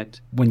weapons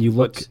yet. When you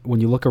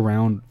look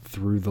around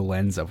through the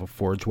lens of a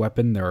forge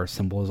weapon, there are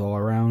symbols all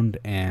around,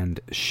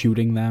 and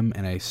shooting them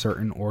in a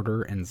certain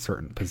order and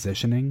certain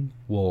positioning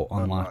will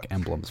unlock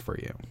emblems for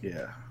you.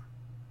 Yeah.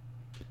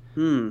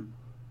 And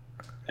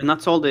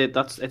that's all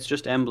it's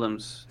just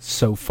emblems.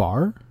 So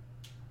far.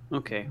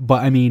 Okay.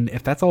 But I mean,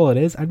 if that's all it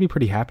is, I'd be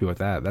pretty happy with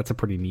that. That's a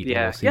pretty neat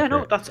little secret. Yeah,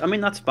 no,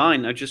 that's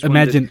fine. I just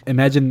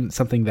imagine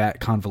something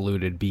that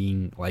convoluted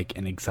being like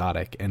an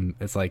exotic, and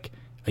it's like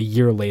a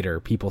year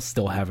later, people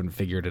still haven't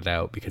figured it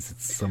out because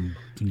it's some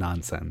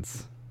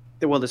nonsense.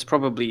 Well, there's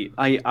probably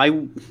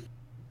some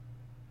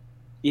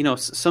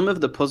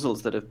of the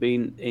puzzles that have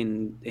been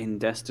in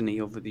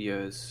Destiny over the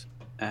years.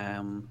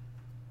 I'm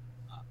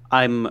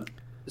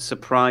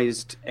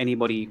surprised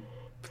anybody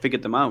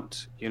figured them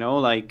out.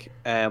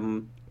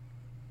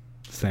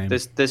 Same.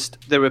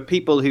 There are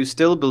people who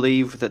still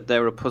believe that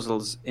there are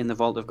puzzles in the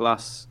Vault of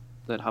Glass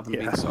that haven't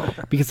been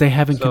solved because they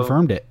haven't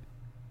confirmed it.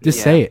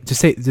 Just say it.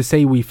 Just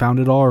say we found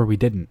it all or we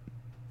didn't.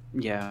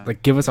 Yeah.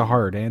 Like, give us a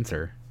hard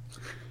answer.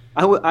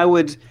 I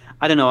would.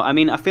 I don't know. I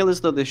mean, I feel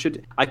as though they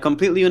should. I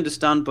completely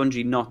understand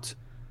Bungie not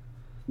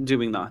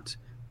doing that,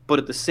 but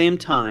at the same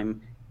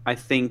time, I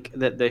think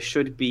that there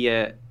should be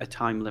a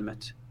time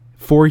limit.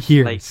 4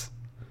 years.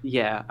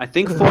 I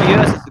think 4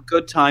 years is a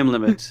good time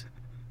limit.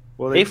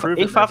 Well, if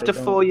after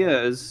 4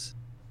 years,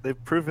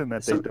 they've proven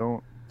that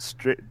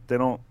they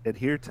don't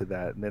adhere to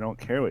that, and they don't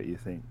care what you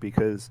think,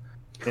 because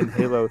in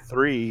Halo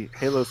 3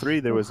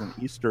 there was an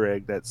Easter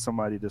egg that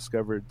somebody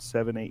discovered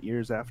 7-8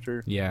 years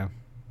after. Yeah.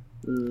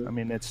 I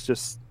mean, it's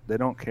just they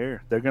don't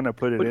care. They're gonna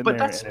put it in there.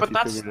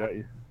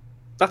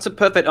 That's a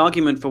perfect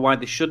argument for why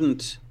they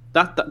shouldn't.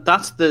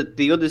 That's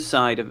the other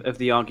side of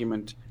the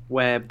argument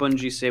where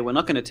Bungie say we're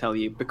not going to tell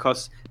you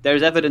because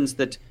there's evidence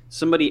that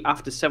somebody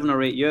after 7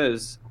 or 8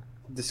 years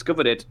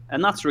discovered it,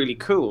 and that's really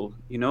cool.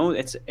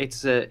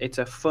 It's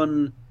a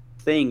fun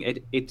thing.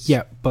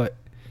 But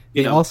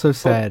they also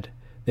said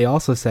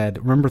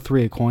remember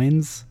 3 of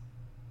coins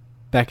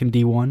back in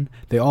D1.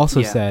 They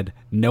also said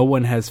no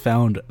one has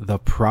found the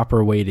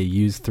proper way to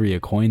use 3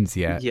 of coins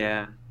yet.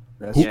 Yeah,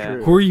 that's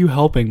true. Who are you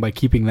helping by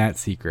keeping that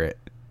secret?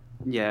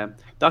 Yeah,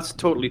 that's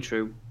totally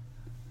true.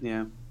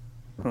 Yeah.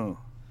 Huh.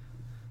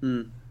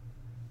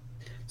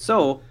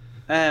 So,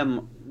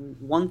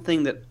 one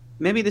thing that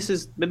maybe this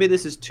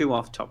is too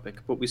off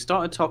topic, but we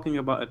started talking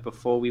about it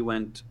before we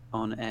went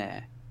on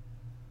air.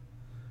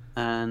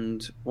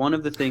 And one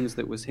of the things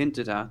that was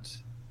hinted at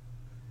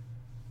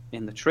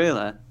in the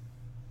trailer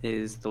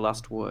is the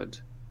last word.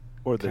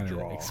 Or the Kinda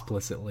draw.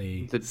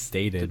 explicitly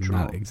stated,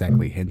 not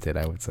exactly hinted,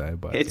 I would say,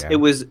 but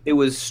it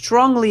was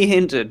strongly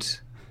hinted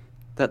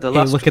that the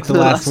last look at the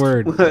last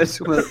word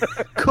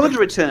could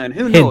return.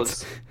 Who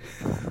knows?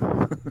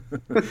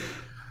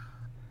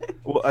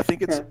 Well, I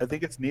think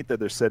it's neat that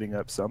they're setting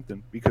up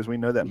something, because we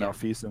know that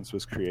Malfeasance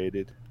was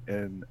created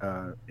and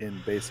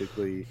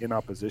in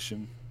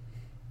opposition,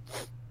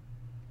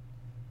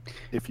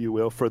 if you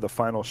will, for the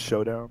final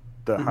showdown,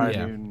 the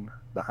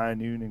high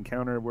noon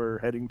encounter we're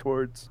heading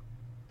towards.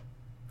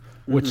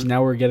 Which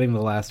now we're getting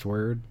the last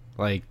word.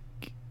 Like,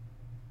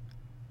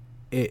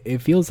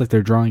 it feels like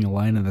they're drawing a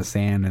line in the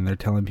sand and they're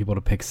telling people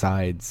to pick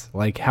sides.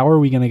 Like, how are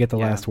we going to get the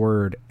last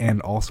word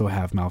and also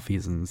have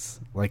Malfeasance?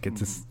 Like,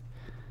 it's just...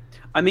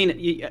 I mean,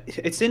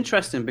 it's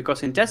interesting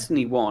because in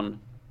Destiny 1,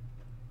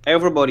 not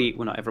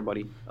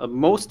everybody,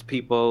 most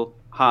people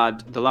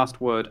had the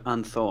last word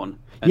and Thorn.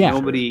 And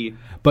nobody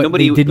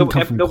didn't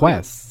come from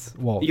quests.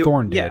 Well,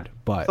 Thorn did,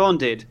 but... Thorn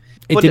did.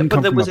 It didn't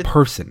come from a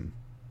person.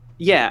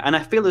 Yeah, and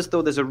I feel as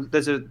though there's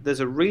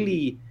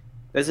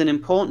an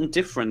important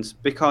difference,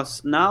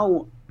 because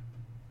now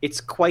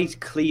it's quite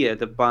clear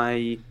that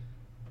by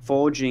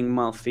forging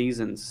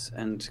Malfeasance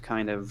and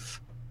kind of,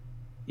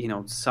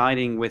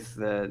 siding with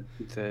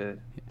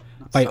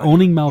by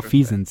owning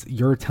Malfeasance,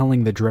 you're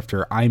telling the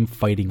Drifter, I'm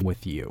fighting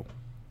with you.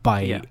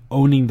 By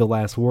owning the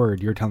last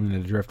word, you're telling the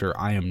Drifter,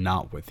 I am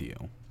not with you.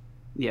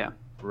 Yeah.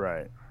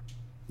 Right.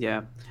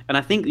 Yeah, and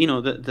I think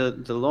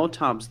the lore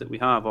tabs that we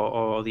have,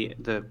 or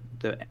the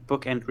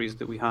book entries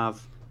that we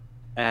have,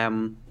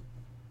 no,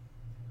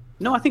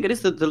 I think it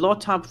is the lore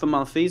tab for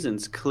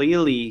Malfeasance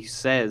clearly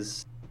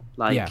says,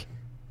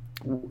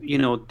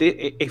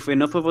 if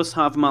enough of us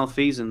have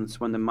Malfeasance,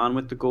 when the man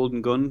with the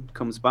golden gun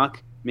comes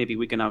back, maybe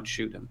we can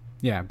outshoot him.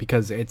 Yeah,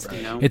 because it's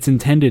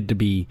intended to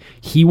be,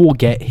 he will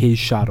get his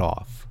shot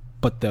off,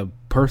 but the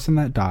person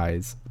that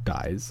dies.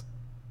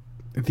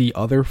 The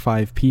other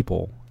 5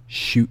 people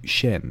shoot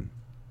Shin.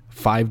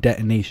 5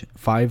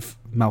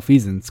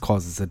 Malfeasance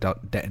causes a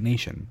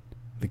detonation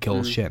that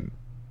kills Shin.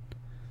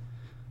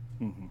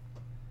 Mm-hmm.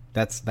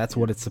 That's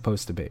what it's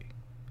supposed to be.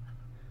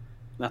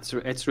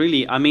 It's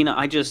really. I mean,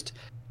 I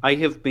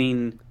have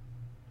been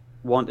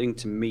wanting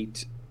to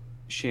meet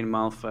Shin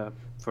Malfa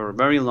for a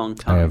very long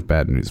time. I have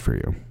bad news for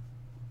you.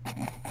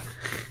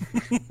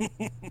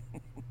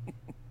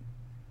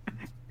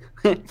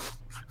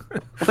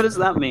 What does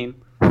that mean?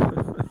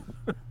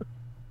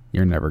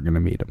 You're never gonna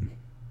meet him.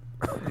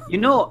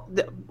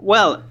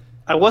 Well,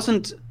 I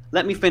wasn't.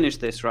 Let me finish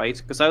this, right?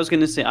 Because I was going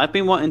to say I've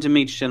been wanting to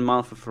meet Shin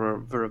Malfa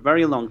for a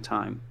very long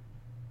time,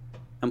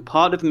 and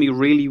part of me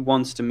really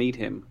wants to meet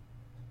him,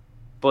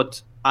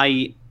 but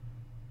I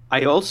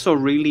also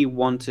really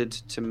wanted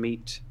to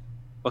meet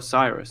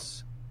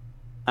Osiris,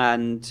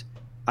 and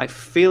I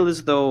feel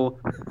as though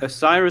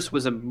Osiris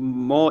was a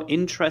more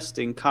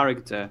interesting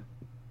character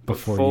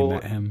Before you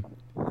met him.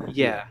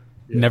 Yeah.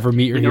 Never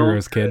meet your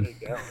heroes, kid.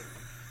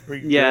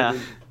 Yeah.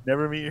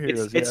 Never meet your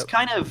heroes. It's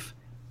kind of,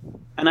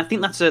 and I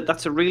think that's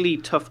a really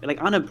tough,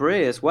 like Anna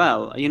Bray as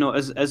well. You know,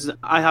 as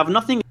I have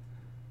nothing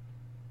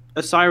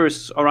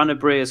Osiris or Anna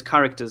Bray as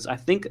characters. I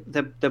think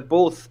they're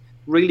both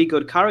really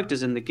good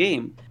characters in the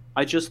game.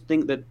 I just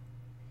think that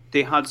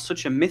they had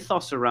such a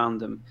mythos around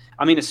them.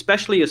 I mean,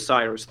 especially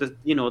Osiris. The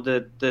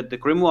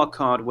Grimoire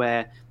card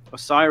where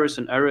Osiris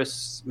and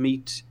Eris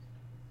meet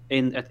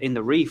in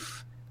the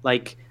reef.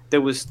 Like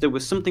there was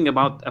something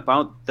about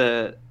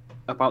the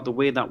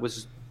way that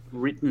was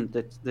written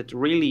that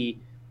really,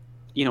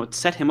 you know, it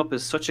set him up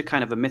as such a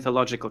kind of a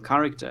mythological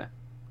character.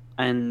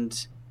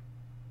 And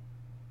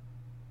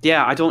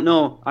yeah, I don't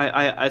know.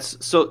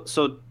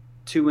 So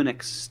to an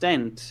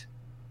extent,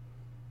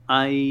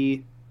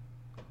 I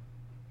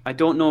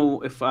don't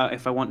know if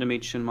I want to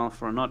meet Shin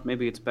Malfa or not.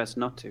 Maybe it's best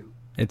not to.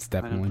 It's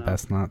definitely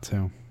best not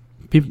to.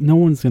 No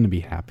one's going to be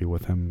happy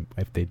with him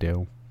if they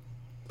do.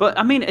 But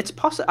I mean, it's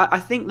possible. I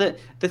think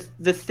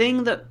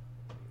that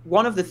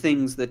one of the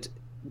things that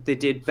they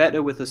did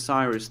better with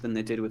Osiris than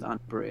they did with Anna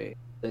Bray,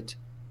 that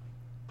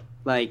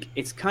like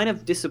it's kind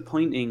of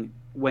disappointing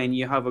when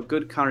you have a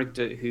good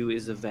character who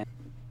is a Venom,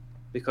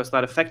 because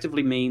that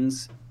effectively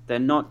means they're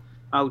not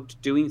out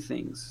doing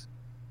things,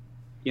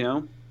 you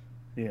know?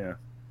 Yeah.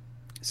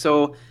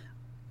 So,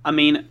 I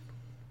mean,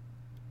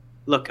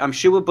 look, I'm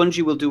sure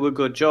Bungie will do a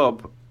good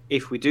job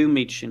if we do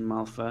meet Shin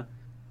Malfa,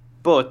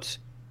 but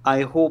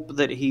I hope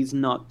that he's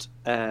not.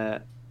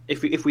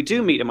 If we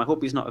do meet him, I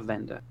hope he's not a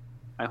vendor.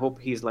 I hope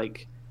he's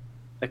like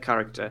a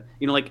character.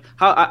 You know, like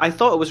how I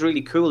thought it was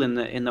really cool in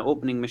the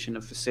opening mission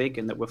of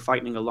Forsaken that we're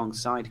fighting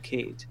alongside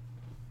Cayde.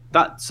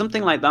 That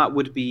something like that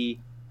would be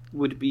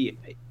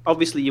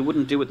obviously you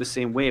wouldn't do it the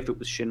same way if it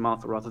was Shin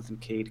Malfa rather than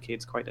Cayde.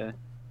 Cayde's quite a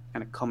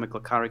kind of comical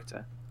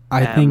character.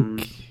 I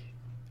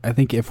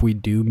think if we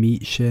do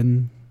meet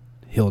Shin,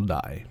 he'll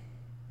die.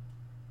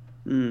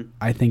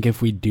 I think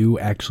if we do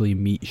actually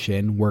meet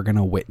Shin, we're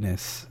gonna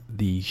witness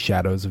the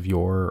Shadows of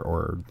Yore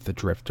or the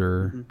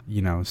Drifter,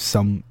 you know,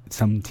 some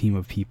team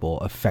of people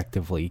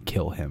effectively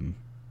kill him.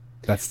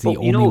 That's the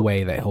only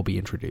way that he'll be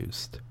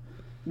introduced.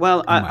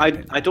 Well, I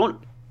don't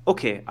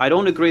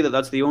agree that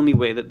that's the only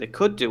way that they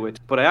could do it,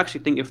 but I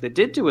actually think if they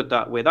did do it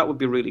that way, that would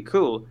be really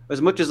cool. As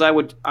much as I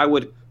would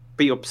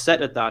be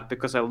upset at that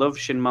because I love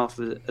Shin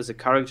Malfa as a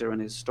character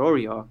and his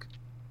story arc,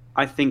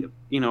 I think,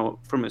 you know,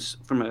 from a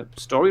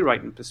story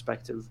writing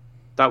perspective,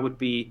 that would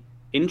be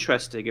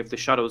interesting if the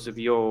Shadows of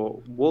Yore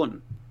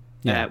won.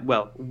 Yeah.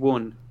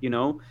 Won, you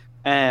know.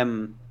 I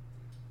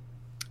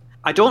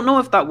don't know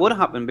if that would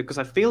happen because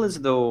I feel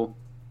as though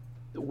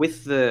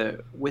with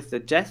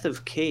the death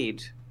of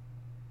Cayde,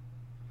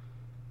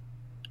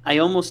 I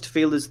almost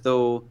feel as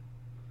though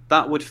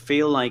that would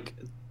feel like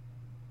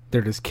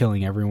they're just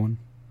killing everyone.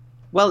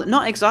 Well,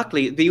 not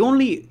exactly.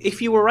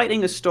 If you were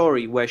writing a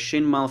story where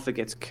Shin Malfa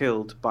gets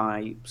killed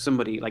by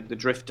somebody like the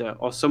Drifter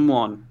or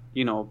someone,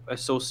 you know,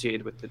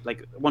 associated with it,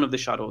 like one of the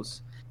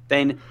Shadows,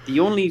 then the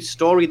only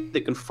story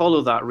that can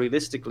follow that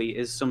realistically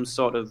is some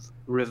sort of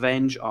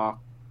revenge arc,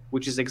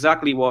 which is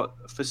exactly what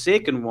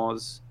Forsaken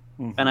was.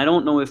 Mm-hmm. And I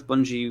don't know if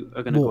Bungie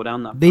are going to go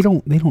down that path.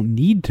 They don't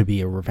need to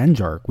be a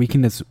revenge arc. We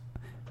can just,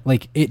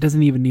 like, it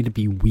doesn't even need to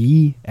be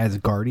we as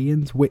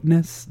Guardians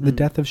witness the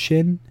death of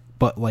Shin.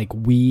 But, like,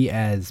 we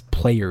as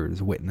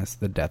players witnessed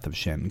the death of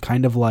Shin.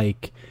 Kind of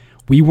like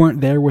we weren't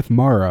there with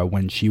Mara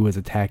when she was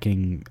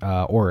attacking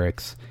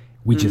Oryx.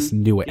 We just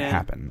knew it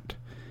happened.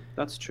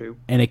 That's true.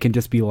 And it can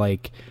just be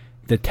like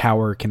the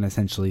tower can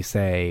essentially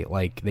say,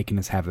 like, they can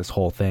just have this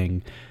whole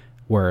thing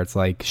where it's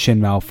like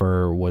Shin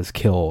Malfa was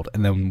killed.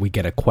 And then we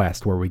get a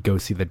quest where we go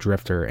see the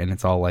Drifter. And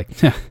it's all like,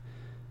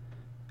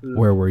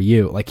 where were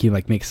you? Like, he,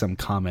 like, makes some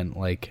comment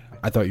like,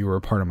 I thought you were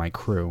a part of my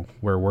crew.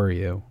 Where were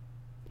you?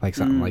 Like,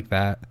 something like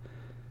that.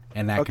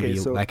 And that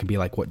could be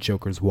like what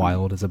Joker's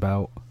Wild is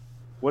about.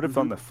 What if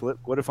on the flip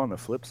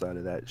side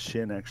of that,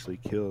 Shin actually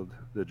killed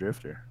the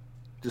Drifter?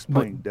 Just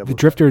playing devil. The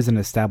Drifter is an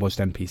established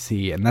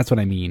NPC, and that's what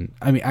I mean.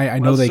 I mean, I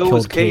know they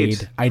killed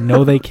Cayde. I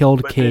know they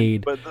killed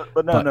Cayde.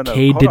 But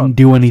Cayde didn't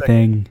do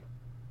anything.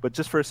 But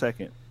just for a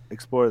second,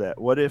 explore that.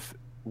 What if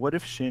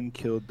Shin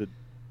killed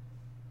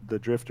the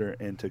Drifter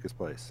and took his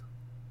place?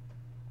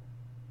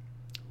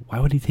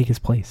 Why would he take his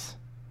place?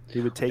 He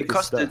would take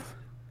his stuff.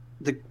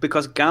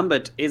 Because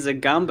Gambit is a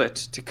gambit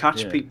to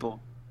catch people.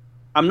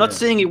 I'm not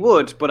saying he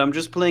would, but I'm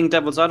just playing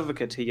devil's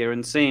advocate here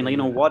and saying, like, you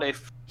know, what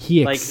if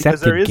he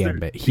accepted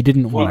Gambit? He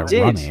didn't want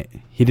to run it.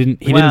 He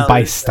didn't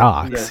buy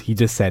stocks. Yeah. He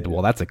just said,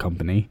 "Well, that's a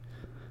company."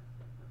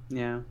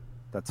 Yeah,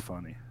 that's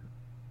funny.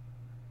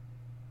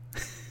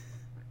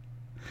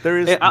 There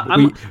is.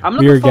 I'm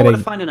looking forward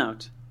to finding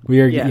out. We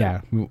are,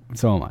 Yeah.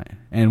 so am I,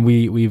 and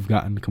we've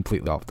gotten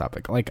completely off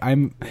topic. Like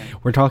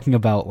we're talking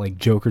about like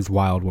Joker's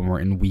Wild when we're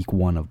in week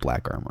 1 of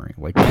Black Armory.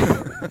 Like,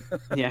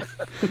 Yeah.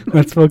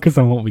 let's focus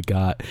on what we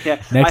got.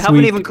 Yeah. Next I haven't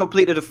week- even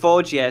completed a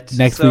Forge yet.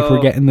 Next week we're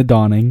getting the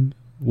Dawning,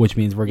 which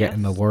means we're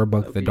getting the Yes, lore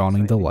book, that'll the be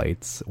Dawning exciting.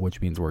 Delights, which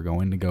means we're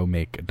going to go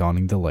make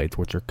Dawning Delights,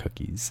 which are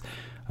cookies.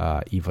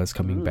 Eva's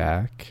coming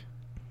back.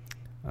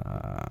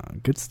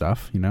 Good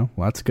stuff,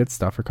 lots of good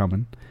stuff are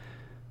coming.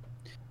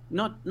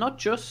 Not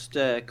just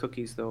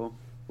cookies though.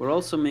 We're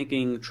also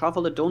making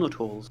traveler donut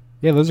holes.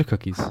 Yeah, those are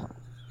cookies.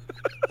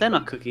 They're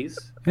not cookies.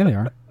 Yeah, they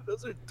are.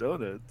 Those are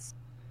donuts.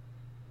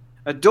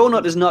 A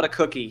donut is not a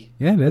cookie.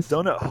 Yeah, it is.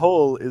 Donut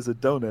hole is a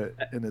donut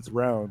and it's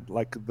round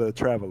like the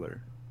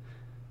Traveler.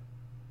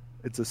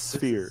 It's a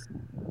sphere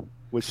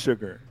with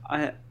sugar.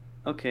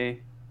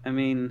 Okay. I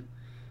mean,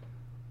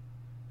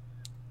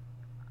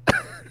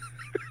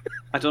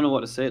 I don't know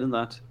what to say to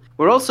that.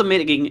 We're also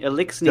making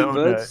Elixni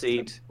Donut.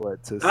 birdseed.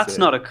 What to That's say.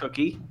 not a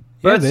cookie.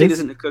 Yeah, it Birdseed is.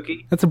 isn't a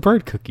cookie. That's a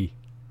bird cookie.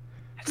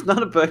 It's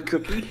not a bird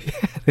cookie.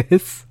 Yeah, it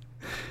is.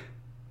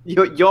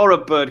 You're a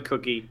bird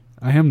cookie.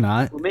 I am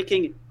not.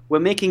 We're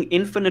making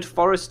infinite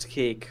forest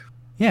cake.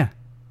 Yeah.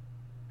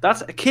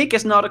 That's a cake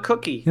is not a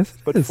cookie. Yes,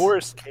 it But is.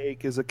 forest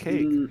cake is a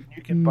cake. You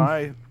can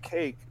buy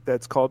cake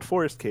that's called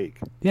forest cake.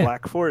 Yeah.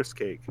 Black forest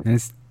cake. And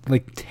it's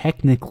like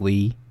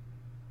technically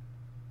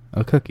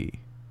a cookie.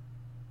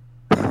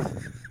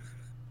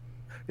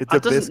 It's I a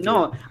doesn't biscuit.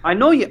 know. I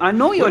know you're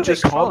do they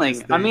just call these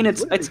trolling. I mean,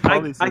 things? it's What do they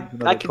call these I things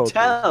in I other can cultures?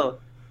 tell.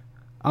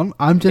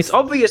 I'm just. It's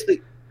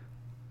obviously.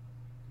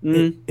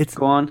 It's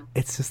Go on.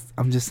 It's just.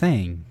 I'm just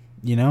saying.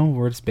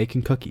 We're just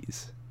baking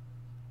cookies.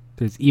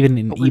 There's even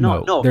an But we're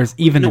not- emote. no, There's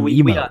even an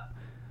we emote.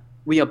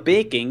 we are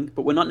baking,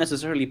 but we're not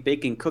necessarily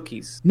baking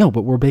cookies. No,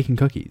 but we're baking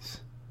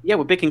cookies. Yeah,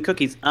 we're baking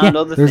cookies and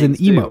other there's things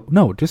an emote. too.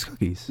 No, just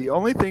cookies. The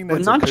only thing We're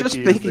that's not a just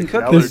cookie is baking the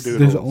cookies.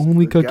 There's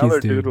only The cookies,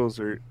 dude.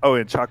 Gallardoodles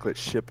and chocolate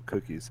chip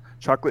cookies.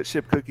 Chocolate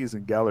chip cookies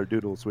and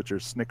Gallardoodles, which are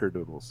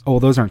snickerdoodles. Oh,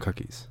 those aren't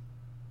cookies.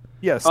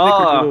 Yeah,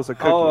 snickerdoodles are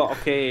cookies. Oh,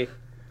 okay.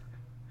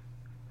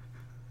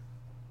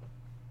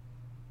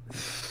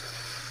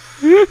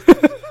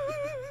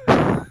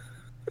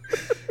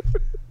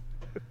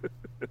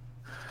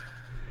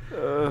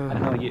 I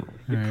know you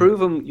Alright.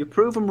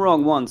 prove him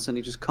wrong once, and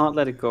you just can't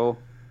let it go.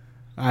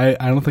 I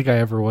don't think I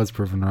ever was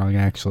proven wrong.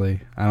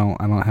 Actually, I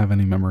don't have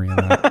any memory of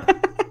that.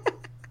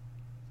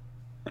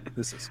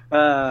 This is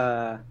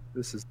Uh,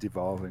 this is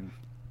devolving.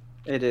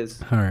 it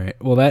is. All right.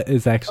 Well, that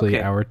is actually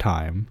Okay. our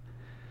time.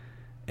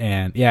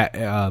 And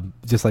yeah,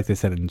 just like they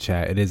said in the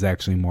chat, it is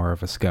actually more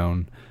of a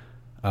scone.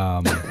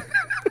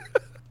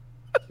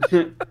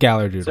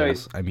 Gallardoodles. Sorry.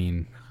 I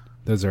mean,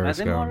 those are a Are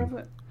they more of scone.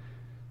 a?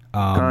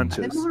 Are they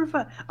Conscious. more of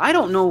a? I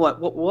don't know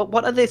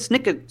what are they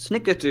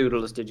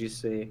snickerdoodles? Did you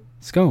say?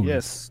 Scones.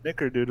 Yes,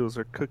 snickerdoodles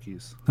are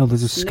cookies. No,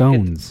 those are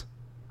scones.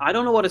 I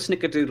don't know what a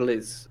snickerdoodle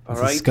is. All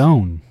It's right. a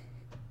scone.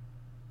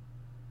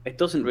 It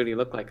doesn't really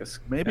look like a.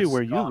 Maybe a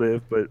where you scone.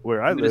 live, but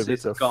where I I'm gonna live, say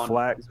it's a scone.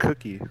 flat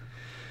cookie.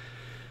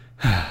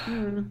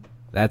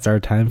 That's our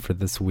time for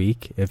this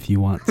week. If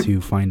you want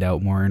to find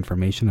out more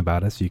information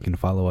about us, you can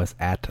follow us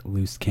at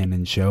Loose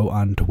Cannon Show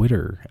on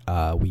Twitter.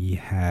 We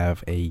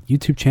have a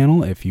YouTube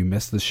channel. If you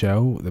missed the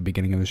show, the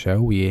beginning of the show,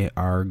 we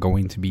are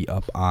going to be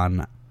up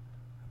on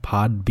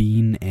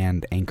Podbean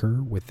and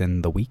Anchor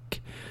within the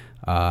week.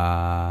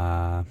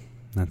 That's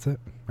it,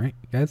 right,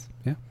 guys?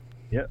 Yeah.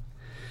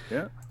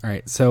 Yeah. All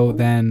right. So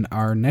then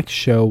our next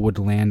show would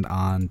land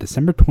on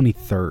December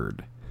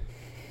 23rd.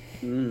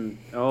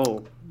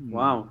 Oh,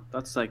 wow.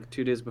 That's like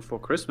 2 days before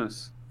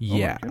Christmas.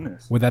 Yeah.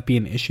 goodness. Would that be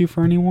an issue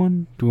for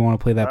anyone? Do we want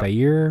to play that by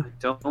ear?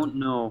 Don't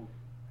know.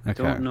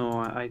 Okay. Don't know.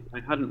 I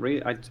hadn't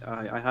really. I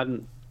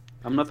hadn't.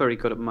 I'm not very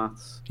good at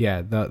maths.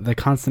 Yeah, the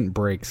constant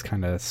breaks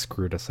kind of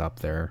screwed us up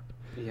there.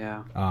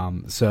 Yeah.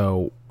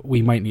 So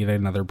we might need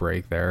another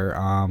break there.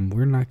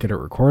 We're not good at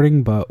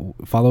recording, but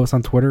follow us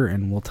on Twitter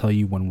and we'll tell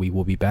you when we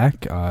will be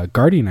back.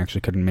 Guardian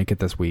actually couldn't make it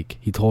this week.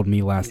 He told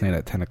me last night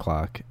at 10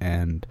 o'clock,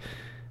 and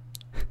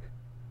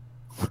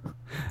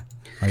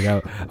like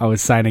I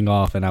was signing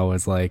off and I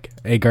was like,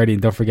 "Hey Guardian,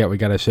 don't forget we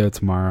got a show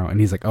tomorrow." And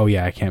he's like, "Oh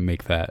yeah, I can't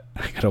make that.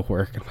 I gotta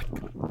work."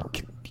 I'm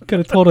like, "You could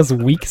have told us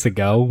weeks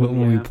ago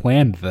when we Yeah.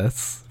 planned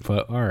this."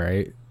 But all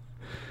right.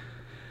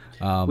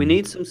 We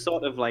need some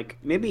sort of like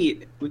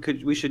maybe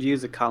we should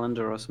use a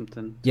calendar or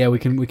something. Yeah, we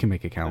can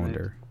make a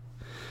calendar.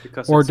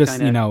 Because Or it's just,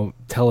 kinda,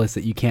 tell us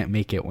that you can't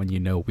make it when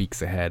you know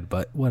weeks ahead,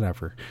 but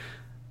whatever.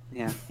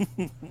 Yeah.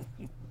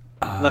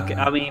 Look,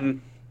 I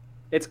mean,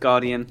 it's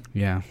Guardian.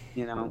 Yeah.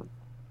 You know.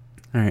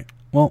 All right.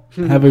 Well,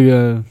 have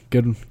a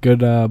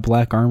good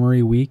Black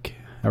Armory week,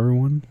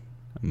 everyone.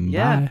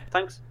 Yeah.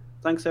 Thanks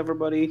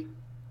everybody.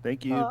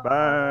 Thank you.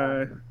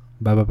 Bye.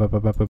 Bye. Bye. Bye. Bye.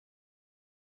 Bye. Bye.